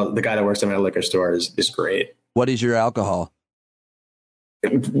that works in my liquor store is great. What is your alcohol?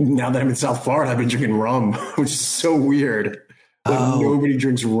 Now that I'm in South Florida, I've been drinking rum, which is so weird. Like, nobody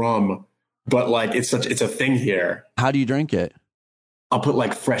drinks rum, but like it's a thing here. How do you drink it? I'll put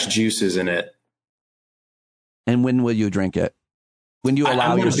like fresh juices in it. And when will you drink it? When do you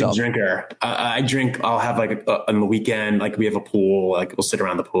allow yourself? I'm a big drinker. I drink. I'll have like on the weekend, like we have a pool, like we'll sit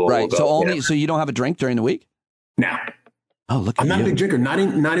around the pool. Right. So you don't have a drink during the week? No. Oh, look! I'm not a big drinker. Not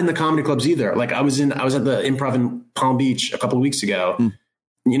in the comedy clubs either. Like I was at the Improv in Palm Beach a couple of weeks ago.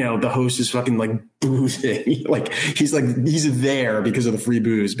 You know, the host is fucking like boozing. he's there because of the free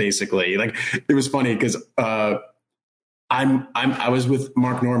booze, basically. Like it was funny because I was with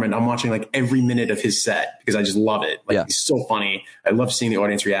Mark Norman. I'm watching like every minute of his set because I just love it. Like he's so funny. I love seeing the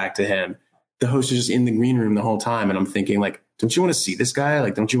audience react to him. The host is just in the green room the whole time, and I'm thinking like, don't you want to see this guy?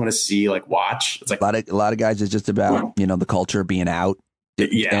 Like, don't you want to see watch? It's like a lot of guys is just about the culture being out.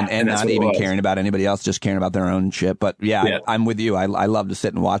 Yeah, and not even caring about anybody else, just caring about their own shit. But I'm with you. I love to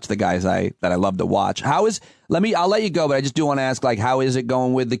sit and watch the guys that I love to watch. I'll let you go, but I just do want to ask, like, how is it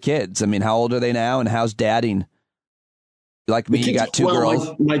going with the kids? I mean, how old are they now, and how's dadding? Like me, you got 2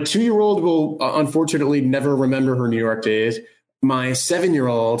 girls. My 2-year-old will unfortunately never remember her New York days. My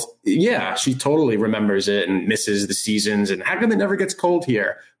 7-year-old, she totally remembers it and misses the seasons. And how come it never gets cold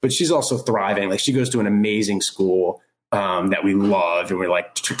here? But she's also thriving. Like she goes to an amazing school that we love and we're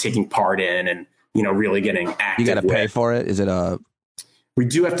like taking part in and, really getting active. You got to pay for it? Is it we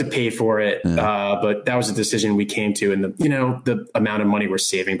do have to pay for it. But that was a decision we came to. And the amount of money we're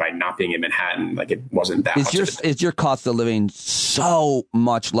saving by not being in Manhattan, like it wasn't that much. Is your cost of living so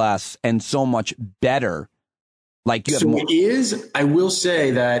much less and so much better? Like it is. I will say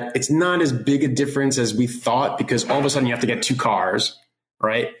that it's not as big a difference as we thought because all of a sudden you have to get 2 cars,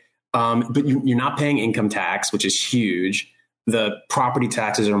 right? But you're not paying income tax, which is huge. The property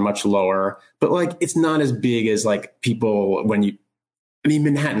taxes are much lower, but like it's not as big as like people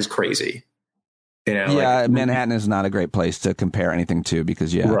Manhattan's crazy. Manhattan is not a great place to compare anything to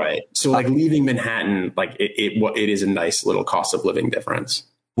because right. So like leaving Manhattan, like it is a nice little cost of living difference.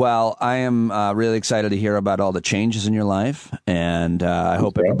 Well, I am really excited to hear about all the changes in your life, and I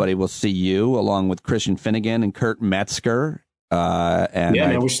hope everybody will see you along with Christian Finnegan and Kurt Metzger.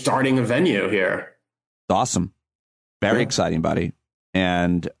 We're starting a venue here. Awesome. Very exciting, buddy.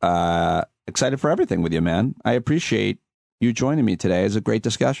 And excited for everything with you, man. I appreciate you joining me today. It's a great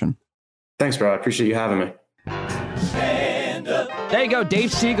discussion. Thanks, bro. I appreciate you having me. There you go,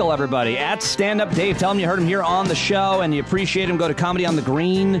 Dave Siegel, everybody, at Stand Up Dave. Tell him you heard him here on the show and you appreciate him. Go to Comedy on the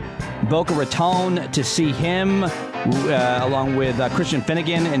Green, Boca Raton to see him, along with Christian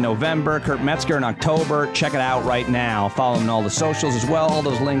Finnegan in November, Kurt Metzger in October. Check it out right now. Follow him on all the socials as well. All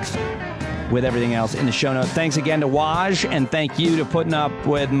those links with everything else in the show notes. Thanks again to Waj, and thank you to putting up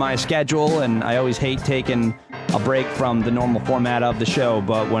with my schedule. And I always hate taking a break from the normal format of the show,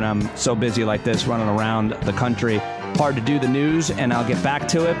 but when I'm so busy like this running around the country, hard to do the news, and I'll get back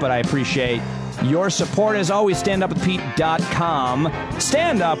to it, but I appreciate your support. As always, standupwithpete.com,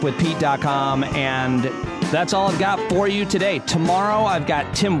 standupwithpete.com, and that's all I've got for you today. Tomorrow, I've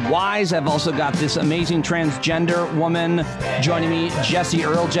got Tim Wise. I've also got this amazing transgender woman joining me, Jessie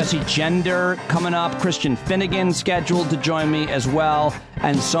Earl, Jessie Gender, coming up, Christian Finnegan scheduled to join me as well,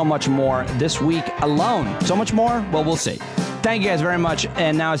 and so much more this week alone. So much more? Well, we'll see. Thank you guys very much.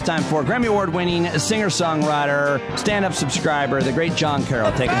 And now it's time for Grammy Award-winning singer-songwriter, stand-up subscriber, the great Jon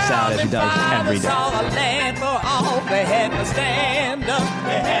Carroll, taking us out as he does every day. They had to stand up.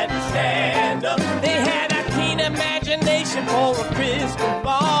 They had to stand up. They had a keen imagination for a crystal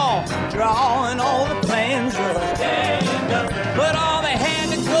ball, drawing all the plans of a stand up. But all they had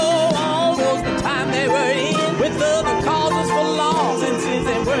to go on was the time they were in, with other causes for laws, and since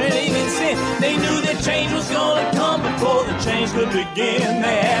they weren't even sin, they knew that change was gonna come before the change could begin.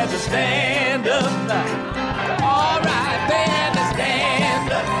 They had to stand up. All right, they had to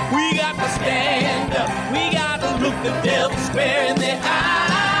stand up. We got to stand up. We got to look the devil square in the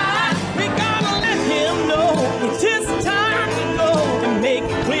eye. We gotta let him know it's his time to go, and make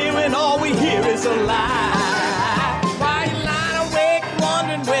it clear when all we hear is a lie. Why you lying awake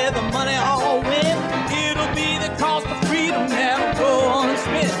wondering where the money all went? It'll be the cost of freedom that'll go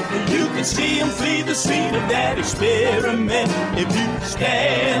unspent. You can see him flee the scene of that experiment if you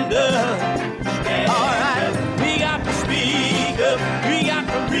stand up. All right, we got to speak up. We got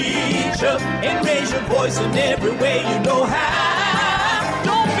to reach up and raise your voice in every way you know how.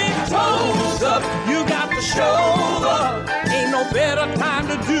 Don't be toes up. You got to show up. Ain't no better time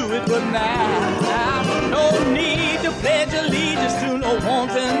to do it but now. No need to pledge allegiance to no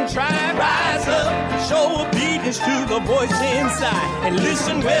wanton tribe. Rise up, show obedience to the voice inside, and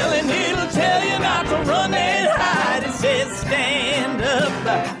listen well, and it'll tell you not to run and hide. It says stand up.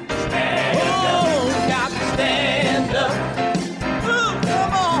 Stand up. Got to stand up. Ooh,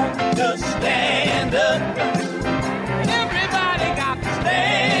 come on, just